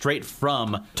which are straight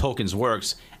from Tolkien's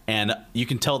works, and you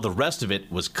can tell the rest of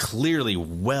it was clearly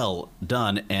well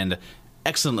done and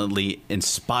excellently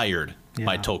inspired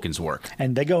by Tolkien's work.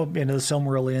 And they go into the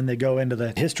Silmarillion, they go into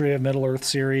the History of Middle-earth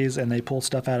series, and they pull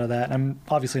stuff out of that. I'm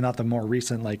obviously not the more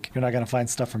recent, like, you're not going to find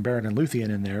stuff from Beren and Luthien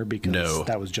in there because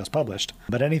that was just published.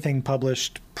 But anything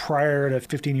published prior to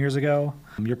 15 years ago,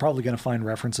 you're probably going to find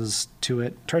references to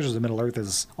it. Treasures of Middle-earth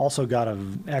has also got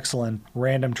an excellent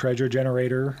random treasure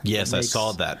generator. Yes, I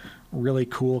saw that. Really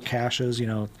cool caches,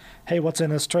 hey, what's in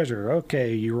this treasure?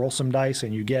 Okay, you roll some dice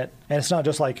and you get, and it's not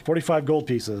just like 45 gold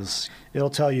pieces. It'll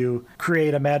tell you,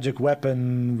 create a magic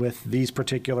weapon with these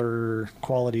particular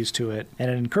qualities to it.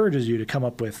 And it encourages you to come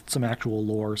up with some actual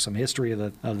lore, some history of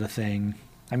the thing.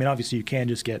 I mean, obviously you can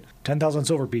just get 10,000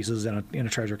 silver pieces in a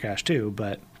treasure cache too,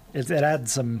 but it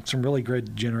adds some really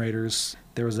good generators.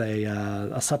 There was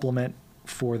a supplement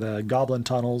for the Goblin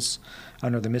Tunnels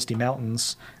under the Misty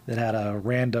Mountains that had a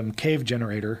random cave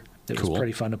generator that was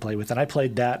pretty fun to play with. And I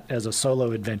played that as a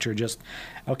solo adventure. Just,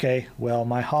 okay, well,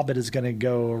 my hobbit is going to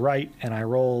go right, and I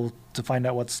roll to find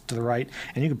out what's to the right.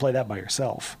 And you can play that by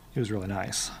yourself. It was really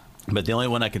nice. But the only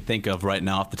one I could think of right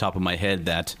now off the top of my head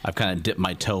that I've kind of dipped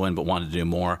my toe in but wanted to do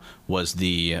more was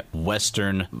the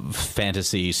Western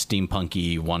fantasy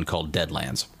steampunky one called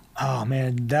Deadlands. Oh,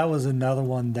 man, that was another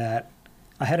one that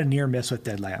I had a near miss with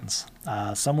Deadlands.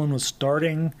 Someone was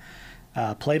starting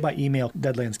play by email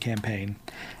Deadlands campaign.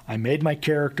 I made my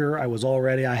character.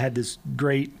 I had this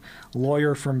great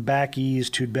lawyer from back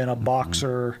east who'd been a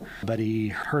boxer, but he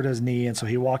hurt his knee, and so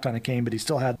he walked on a cane, but he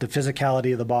still had the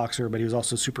physicality of the boxer, but he was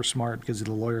also super smart because of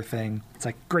the lawyer thing. It's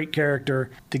like, great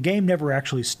character. The game never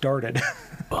actually started.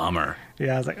 Bummer.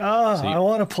 Yeah, I was like, I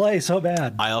want to play so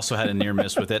bad. I also had a near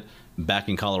miss with it. Back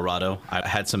in Colorado, I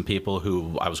had some people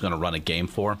who I was going to run a game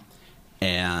for,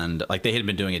 and like they had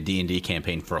been doing a D&D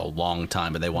campaign for a long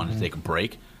time, but they wanted to take a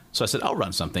break. So I said, I'll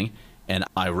run something. And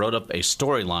I wrote up a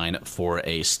storyline for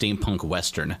a steampunk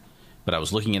Western, but I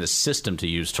was looking at a system to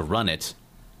use to run it.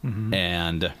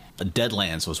 And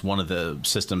Deadlands was one of the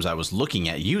systems I was looking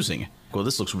at using. Well,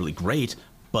 this looks really great,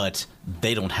 but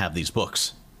they don't have these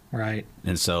books. Right.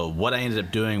 And so what I ended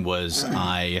up doing was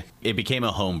it became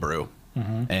a homebrew.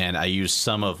 And I used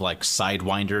some of like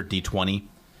Sidewinder D20.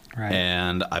 Right.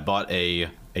 And I bought a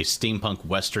steampunk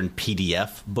Western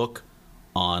PDF book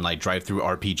on like Drive-Thru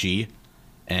RPG.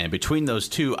 And between those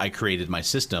two, I created my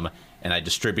system, and I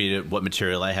distributed what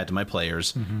material I had to my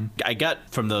players. I got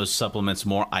from those supplements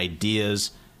more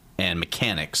ideas and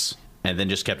mechanics, and then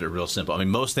just kept it real simple. I mean,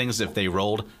 most things, if they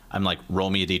rolled, I'm like, roll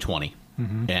me a D20.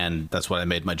 And that's what I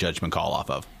made my judgment call off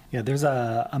of. Yeah, there's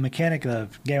a mechanic, the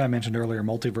game I mentioned earlier,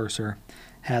 Multiverser,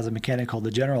 has a mechanic called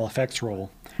the General Effects Roll.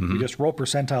 You just roll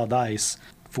percentile dice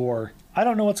for, I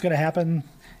don't know what's going to happen.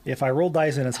 If I roll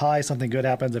dice and it's high, something good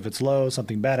happens. If it's low,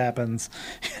 something bad happens.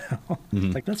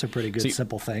 Like, that's a pretty good,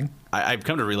 simple thing. I've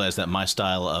come to realize that my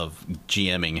style of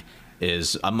GMing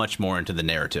is I'm much more into the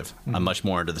narrative. I'm much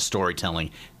more into the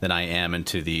storytelling than I am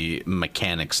into the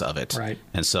mechanics of it. Right.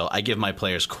 And so I give my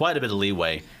players quite a bit of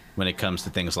leeway when it comes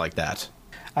to things like that.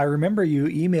 I remember you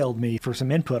emailed me for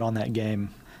some input on that game,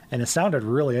 and it sounded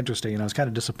really interesting, and I was kind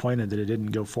of disappointed that it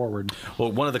didn't go forward.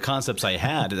 Well, one of the concepts I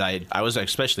had, and I was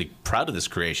especially proud of this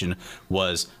creation,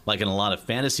 was like in a lot of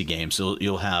fantasy games,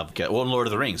 you'll have, well, in Lord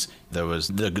of the Rings, there was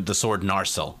the sword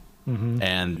Narsil.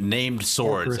 And named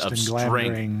swords Orcrist of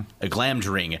strength,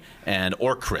 Glamdring and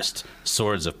Orcrist,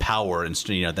 swords of power, and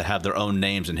that have their own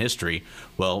names and history.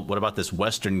 Well, what about this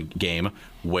Western game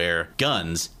where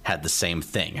guns had the same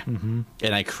thing?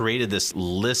 And I created this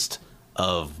list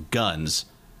of guns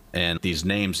and these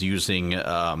names using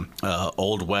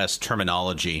Old West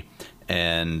terminology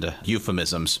and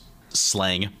euphemisms,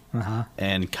 slang,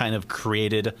 and kind of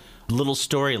created little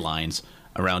storylines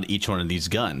around each one of these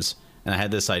guns. And I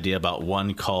had this idea about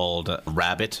one called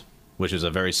Rabbit, which is a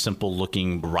very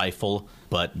simple-looking rifle,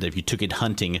 but if you took it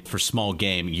hunting for small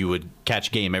game, you would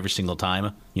catch game every single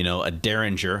time. A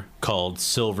Derringer called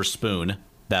Silver Spoon,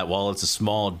 that while it's a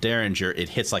small Derringer, it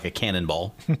hits like a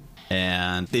cannonball.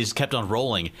 And they just kept on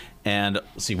rolling. And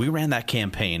see, we ran that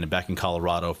campaign back in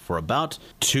Colorado for about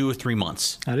 2 or 3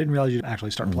 months. I didn't realize you'd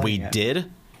actually start playing it.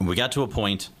 Did. We got to a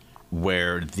point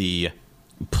where the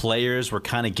players were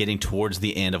kind of getting towards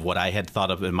the end of what I had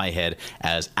thought of in my head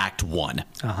as Act 1.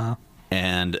 Uh-huh.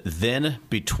 And then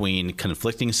between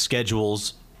conflicting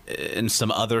schedules and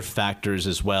some other factors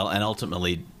as well, and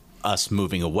ultimately us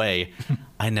moving away,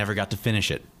 I never got to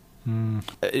finish it.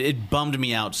 It bummed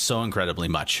me out so incredibly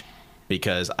much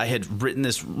because I had written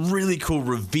this really cool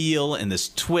reveal and this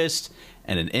twist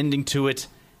and an ending to it,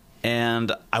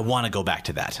 and I want to go back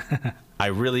to that. I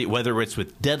really, whether it's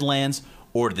with Deadlands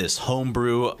or this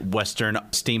homebrew Western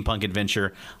steampunk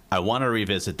adventure, I want to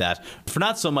revisit that. For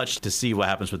not so much to see what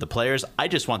happens with the players, I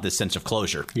just want this sense of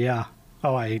closure. Yeah.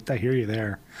 Oh, I hear you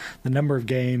there. The number of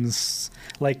games,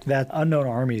 like that Unknown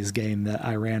Armies game that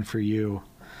I ran for you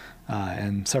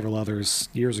and several others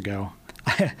years ago,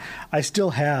 I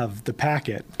still have the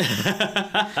packet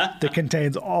that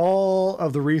contains all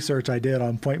of the research I did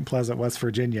on Point Pleasant, West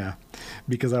Virginia,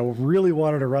 because I really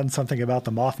wanted to run something about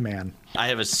the Mothman. I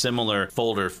have a similar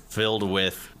folder filled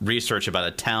with research about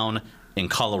a town in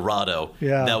Colorado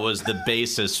that was the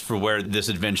basis for where this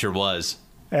adventure was.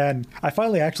 And I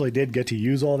finally actually did get to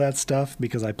use all that stuff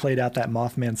because I played out that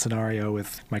Mothman scenario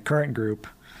with my current group.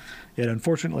 It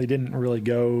unfortunately didn't really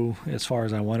go as far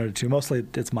as I wanted it to. Mostly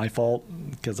it's my fault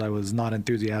because I was not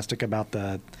enthusiastic about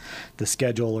the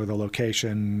schedule or the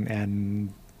location,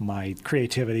 and my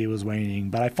creativity was waning.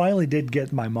 But I finally did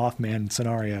get my Mothman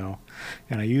scenario,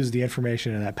 and I used the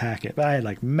information in that packet. But I had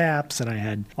like maps, and I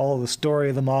had all of the story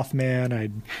of the Mothman.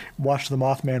 I'd watched the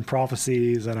Mothman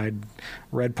prophecies, and I'd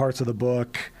read parts of the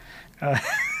book.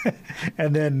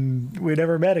 And then we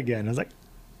never met again. I was like,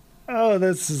 oh,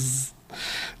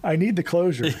 I need the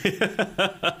closure.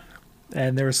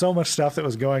 And there was so much stuff that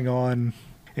was going on,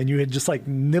 and you had just like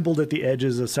nibbled at the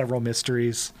edges of several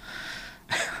mysteries.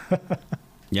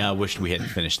 Yeah, I wished we hadn't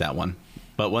finished that one.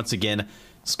 But once again,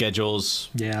 schedules,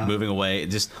 moving away,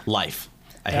 just life.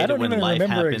 I hate it when life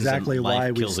happens exactly and life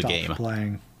why kills we a game.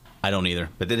 Playing. I don't either.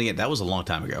 But then again, that was a long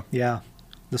time ago. Yeah.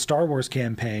 The Star Wars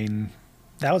campaign,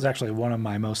 that was actually one of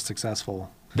my most successful.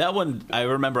 That one, I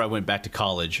remember I went back to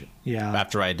college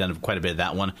after I had done quite a bit of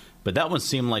that one. But that one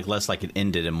seemed like less like it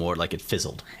ended and more like it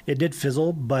fizzled. It did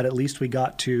fizzle, but at least we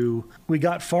got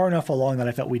far enough along that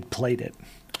I felt we'd played it.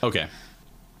 Okay.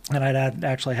 And I'd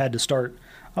actually had to start,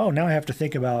 now I have to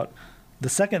think about the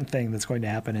second thing that's going to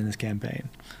happen in this campaign,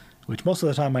 which most of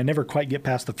the time I never quite get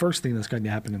past the first thing that's going to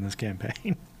happen in this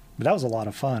campaign. But that was a lot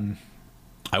of fun.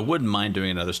 I wouldn't mind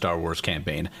doing another Star Wars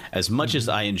campaign. As much as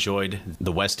I enjoyed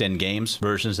the West End Games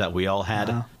versions that we all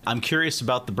had, I'm curious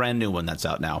about the brand new one that's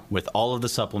out now with all of the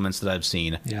supplements that I've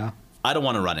seen. Yeah. I don't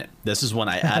want to run it. This is one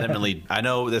I adamantly, I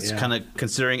know that's kind of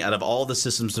considering out of all the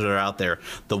systems that are out there,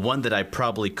 the one that I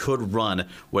probably could run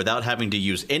without having to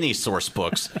use any source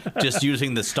books, just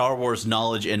using the Star Wars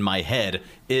knowledge in my head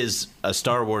is a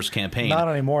Star Wars campaign. Not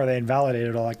anymore. They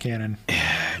invalidated all that canon.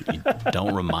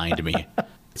 Don't remind me.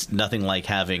 It's nothing like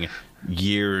having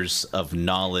years of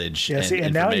knowledge and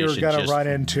information now you're going to run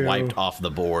into wiped off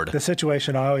the board. The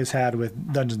situation I always had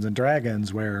with Dungeons and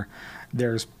Dragons, where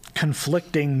there's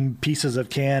conflicting pieces of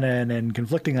canon and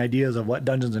conflicting ideas of what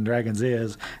Dungeons and Dragons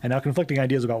is, and now conflicting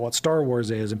ideas about what Star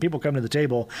Wars is, and people come to the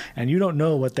table and you don't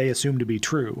know what they assume to be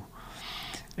true.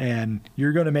 And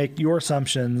you're going to make your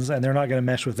assumptions, and they're not going to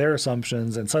mesh with their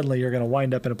assumptions, and suddenly you're going to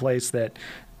wind up in a place that,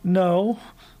 no,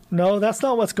 that's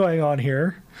not what's going on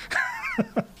here.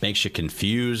 Makes you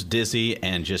confused, dizzy,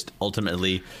 and just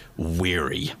ultimately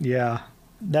weary. Yeah.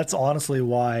 That's honestly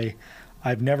why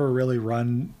I've never really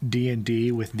run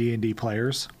D&D with D&D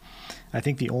players. I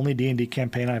think the only D&D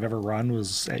campaign I've ever run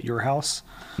was at your house,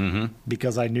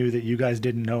 because I knew that you guys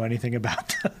didn't know anything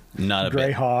about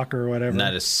Greyhawk or whatever.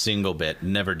 Not a single bit.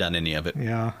 Never done any of it.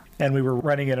 Yeah. And we were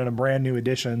running it in a brand new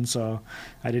edition, so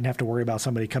I didn't have to worry about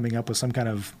somebody coming up with some kind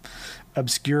of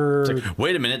obscure... Like,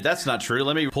 wait a minute, that's not true.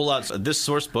 Let me pull out this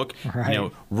source book,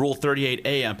 right. Rule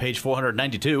 38A on page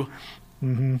 492.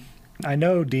 Mm-hmm. I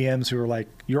know DMs who are like,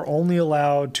 you're only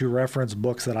allowed to reference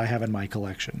books that I have in my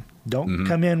collection. Don't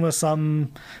come in with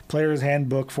some Player's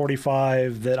Handbook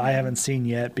 45 that I haven't seen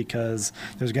yet, because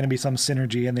there's going to be some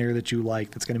synergy in there that you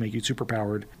like that's going to make you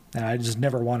superpowered. And I just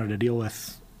never wanted to deal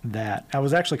with that. I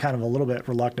was actually kind of a little bit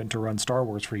reluctant to run Star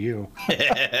Wars for you.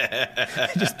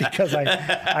 Just because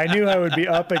I knew I would be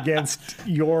up against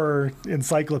your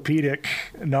encyclopedic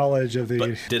knowledge of the...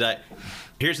 But did I...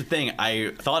 Here's the thing.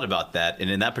 I thought about that, and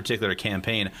in that particular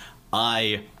campaign,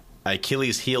 I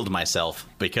Achilles healed myself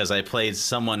because I played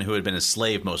someone who had been a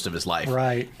slave most of his life,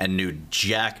 right, and knew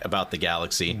jack about the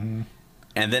galaxy.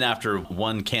 And then after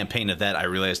one campaign of that, I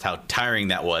realized how tiring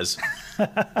that was.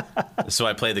 So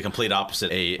I played the complete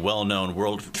opposite, a well-known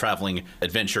world-traveling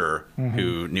adventurer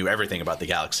who knew everything about the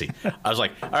galaxy. I was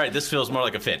like, all right, this feels more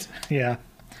like a fit. Yeah.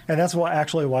 And that's why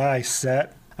I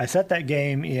set that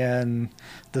game in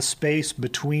the space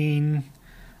between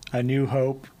A New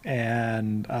Hope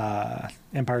and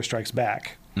Empire Strikes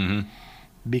Back. Mm-hmm.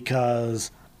 Because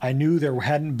I knew there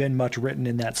hadn't been much written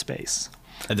in that space.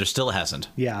 And there still hasn't.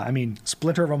 Yeah, I mean,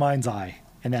 Splinter of a Mind's Eye,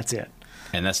 and that's it.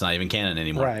 And that's not even canon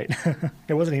anymore. Right.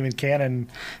 It wasn't even canon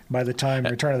by the time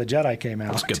Return of the Jedi came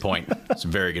out. That's a good point. That's a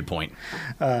very good point.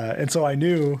 And so I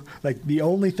knew, like, the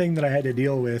only thing that I had to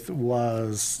deal with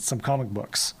was some comic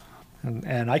books.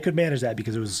 And I could manage that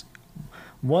because it was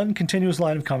one continuous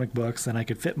line of comic books, and I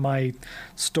could fit my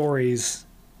stories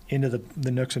into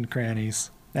the nooks and crannies.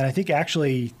 And I think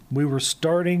actually we were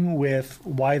starting with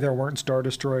why there weren't Star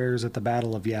Destroyers at the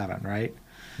Battle of Yavin, right?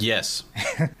 Yes.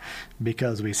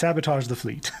 Because we sabotaged the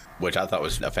fleet. Which I thought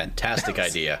was a fantastic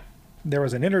idea. There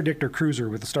was an interdictor cruiser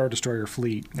with the Star Destroyer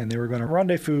fleet, and they were going to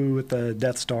rendezvous with the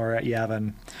Death Star at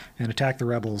Yavin and attack the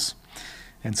rebels.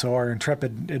 And so our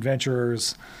intrepid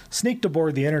adventurers sneaked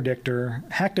aboard the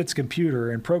interdictor, hacked its computer,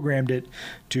 and programmed it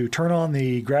to turn on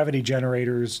the gravity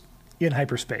generators in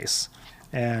hyperspace.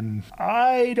 And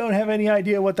I don't have any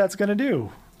idea what that's going to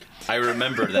do. I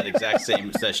remember that exact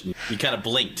same session. You kind of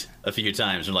blinked a few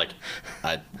times and like,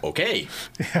 okay.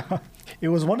 Yeah. It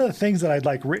was one of the things that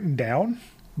I'd written down,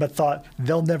 but thought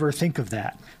they'll never think of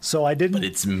that. So I didn't. But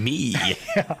it's me.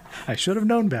 Yeah, I should have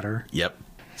known better. Yep.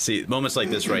 See, moments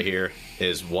like this right here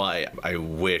is why I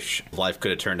wish life could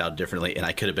have turned out differently and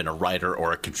I could have been a writer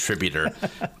or a contributor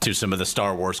to some of the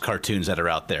Star Wars cartoons that are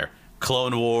out there.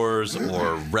 Clone Wars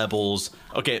or Rebels.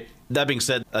 Okay, that being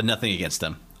said, nothing against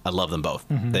them. I love them both.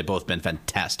 Mm-hmm. They've both been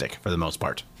fantastic for the most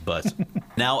part. But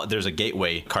now there's a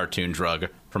gateway cartoon drug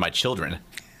for my children.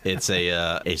 It's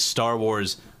a Star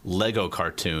Wars Lego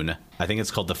cartoon. I think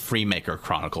it's called The Freemaker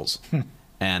Chronicles.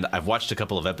 And I've watched a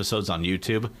couple of episodes on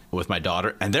YouTube with my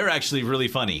daughter, and they're actually really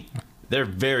funny. They're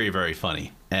very, very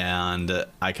funny. And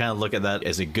I kind of look at that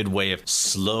as a good way of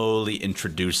slowly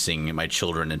introducing my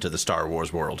children into the Star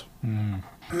Wars world.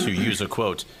 To use a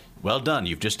quote, well done,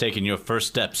 you've just taken your first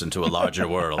steps into a larger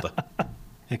world.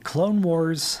 At Clone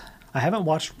Wars, I haven't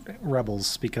watched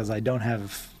Rebels because I don't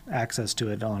have access to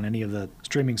it on any of the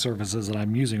streaming services that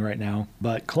I'm using right now.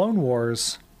 But Clone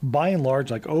Wars, by and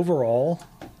large, overall,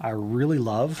 I really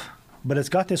love. But it's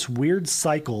got this weird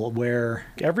cycle where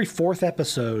every fourth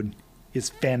episode is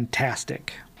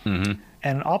fantastic. Mm-hmm.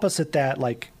 And opposite that,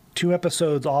 2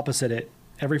 episodes opposite it,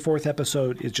 every fourth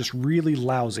episode is just really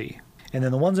lousy. And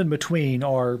then the ones in between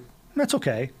that's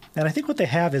okay. And I think what they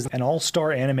have is an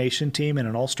all-star animation team and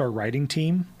an all-star writing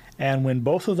team. And when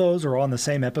both of those are on the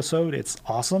same episode, it's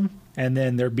awesome. And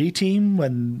then their B team,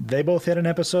 when they both hit an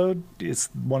episode, it's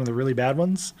one of the really bad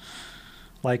ones.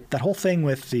 Like that whole thing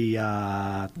with they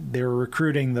were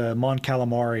recruiting the Mon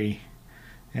Calamari,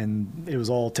 and it was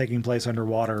all taking place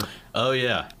underwater. Oh,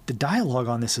 yeah. The dialogue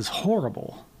on this is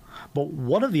horrible. But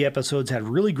one of the episodes had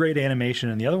really great animation,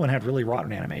 and the other one had really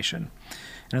rotten animation.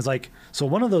 And it's so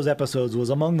one of those episodes was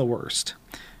among the worst.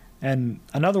 And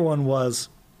another one was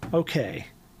okay,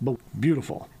 but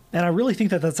beautiful. And I really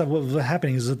think that that's what was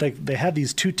happening, is that they had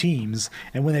these two teams,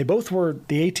 and when they both were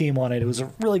the A team on it, it was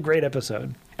a really great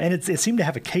episode. And it seemed to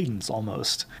have a cadence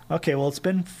almost. Okay, well, it's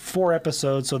been 4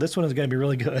 episodes, so this one is going to be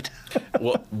really good.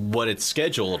 Well, what it's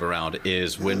scheduled around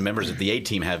is when members of the A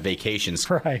team have vacations.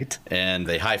 Right. And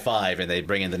they high five and they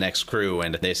bring in the next crew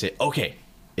and they say, okay,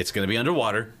 it's going to be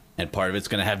underwater and part of it's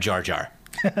going to have Jar Jar.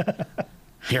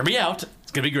 Hear me out.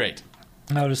 It's going to be great.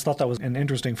 I just thought that was an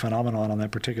interesting phenomenon on that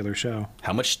particular show.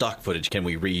 How much stock footage can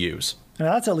we reuse?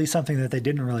 Now, that's at least something that they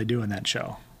didn't really do in that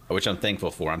show. Which I'm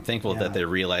thankful for. I'm thankful that they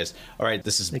realized, all right,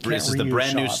 this is the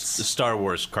brand new Star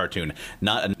Wars cartoon,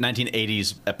 not a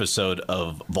 1980s episode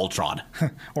of Voltron.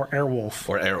 Or Airwolf.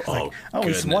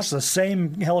 We watch the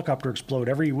same helicopter explode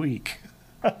every week.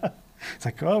 It's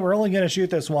we're only going to shoot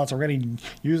this once. We're going to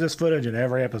use this footage in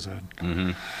every episode.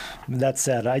 Mm-hmm. That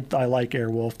said, I like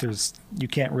Airwolf. You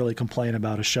can't really complain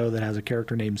about a show that has a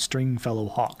character named Stringfellow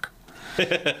Hawk.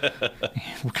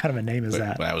 What kind of a name is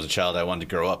that? When I was a child, I wanted to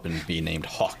grow up and be named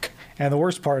Hawk. And the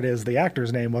worst part is the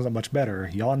actor's name wasn't much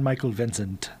better. Jan Michael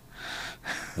Vincent.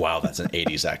 Wow, that's an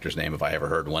 80s actor's name if I ever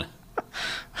heard one.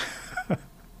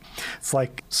 It's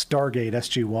like Stargate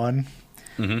SG-1,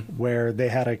 where they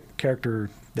had a character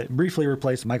that briefly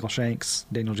replaced Michael Shanks,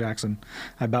 Daniel Jackson.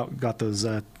 I about got those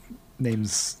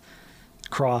names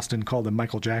crossed and called him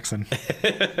Michael Jackson.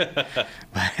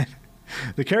 But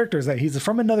The character is that he's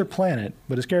from another planet,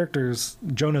 but his character's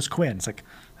Jonas Quinn. It's like,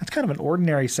 that's kind of an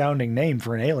ordinary sounding name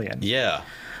for an alien. Yeah.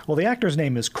 Well, the actor's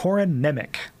name is Corin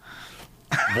Nemec.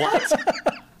 What?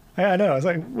 I know. I was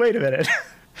like, wait a minute.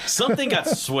 Something got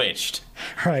switched.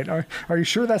 Right. Are you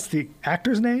sure that's the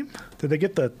actor's name? Did they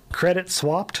get the credit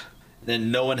swapped?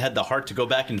 Then no one had the heart to go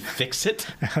back and fix it?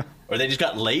 Or they just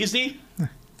got lazy?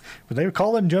 But they would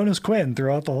call him Jonas Quinn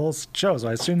throughout the whole show, so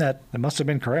I assume that must have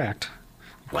been correct.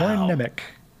 Corin Nemec.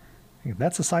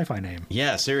 That's a sci-fi name.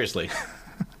 Yeah, seriously.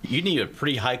 You need a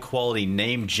pretty high-quality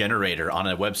name generator on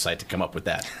a website to come up with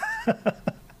that.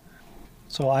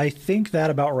 So I think that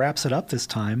about wraps it up this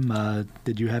time.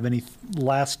 Did you have any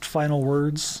last final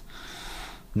words?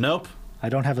 Nope. I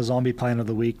don't have a zombie plan of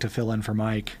the week to fill in for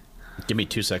Mike. Give me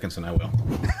 2 seconds and I will.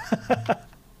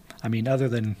 I mean, other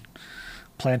than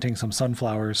planting some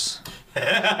sunflowers.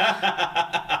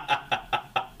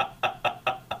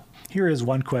 Here is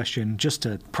one question, just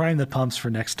to prime the pumps for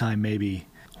next time maybe.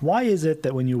 Why is it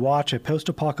that when you watch a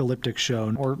post-apocalyptic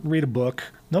show or read a book,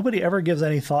 nobody ever gives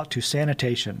any thought to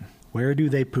sanitation? Where do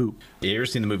they poop? You ever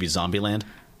seen the movie Zombieland?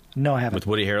 No, I haven't. With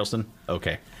Woody Harrelson?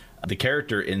 Okay. The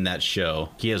character in that show,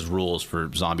 he has rules for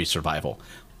zombie survival.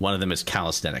 One of them is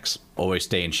calisthenics. Always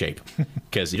stay in shape.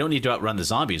 Because you don't need to outrun the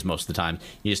zombies most of the time.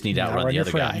 You just need to outrun the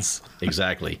other guy.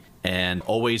 Exactly. And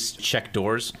always check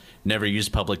doors. Never use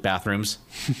public bathrooms.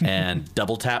 And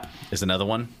double tap is another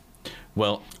one.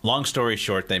 Well, long story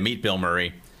short, they meet Bill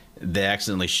Murray. They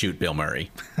accidentally shoot Bill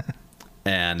Murray.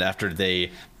 And after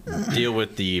they deal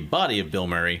with the body of Bill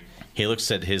Murray, he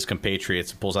looks at his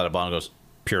compatriots, pulls out a bottle and goes,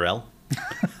 Purell?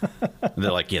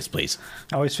 They're like, yes, please.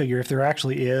 I always figure if there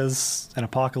actually is an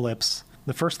apocalypse,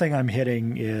 the first thing I'm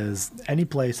hitting is any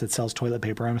place that sells toilet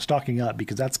paper. I'm stocking up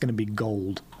because that's going to be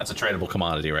gold. That's a tradable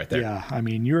commodity right there. Yeah, I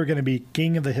mean, you're going to be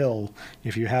king of the hill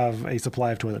if you have a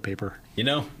supply of toilet paper. You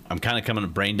know, I'm kind of coming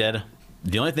brain dead.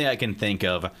 The only thing I can think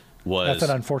of was... That's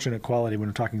an unfortunate quality when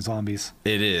we're talking zombies.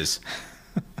 It is.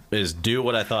 Is do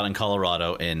what I thought in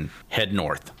Colorado and head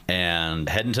north and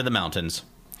head into the mountains.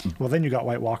 Well, then you got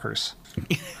White Walkers.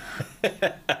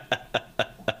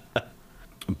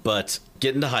 But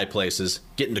get into high places,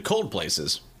 get into cold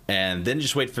places, and then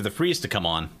just wait for the freeze to come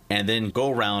on, and then go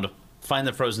around, find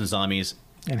the frozen zombies.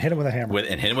 And hit them with a hammer.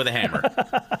 And hit them with a hammer.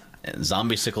 And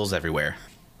zombie sickles everywhere.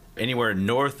 Anywhere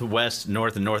northwest,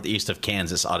 north, and northeast of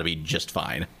Kansas ought to be just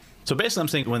fine. So basically I'm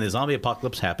saying when the zombie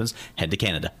apocalypse happens, head to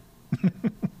Canada.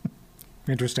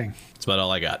 Interesting. That's about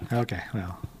all I got. Okay,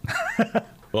 well...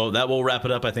 Well, that will wrap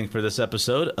it up, I think, for this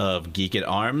episode of Geek at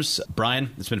Arms.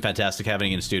 Brian, it's been fantastic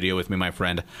having you in studio with me, my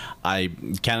friend. I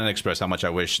cannot express how much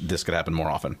I wish this could happen more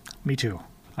often. Me too.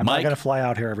 I'm not going to fly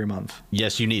out here every month.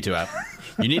 Yes, you need to.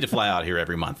 You need to fly out here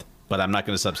every month, but I'm not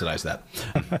going to subsidize that.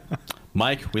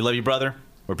 Mike, we love you, brother.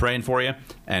 We're praying for you,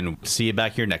 and see you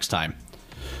back here next time.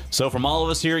 So from all of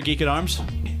us here at Geek at Arms,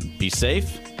 be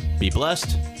safe, be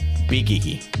blessed, be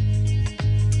geeky.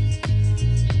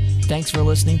 Thanks for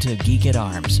listening to Geek at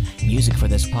Arms. Music for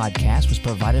this podcast was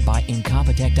provided by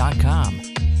Incompetech.com.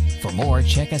 For more,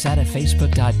 check us out at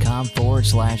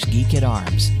Facebook.com/Geek at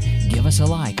Arms. Give us a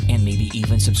like and maybe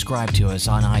even subscribe to us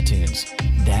on iTunes.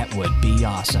 That would be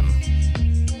awesome.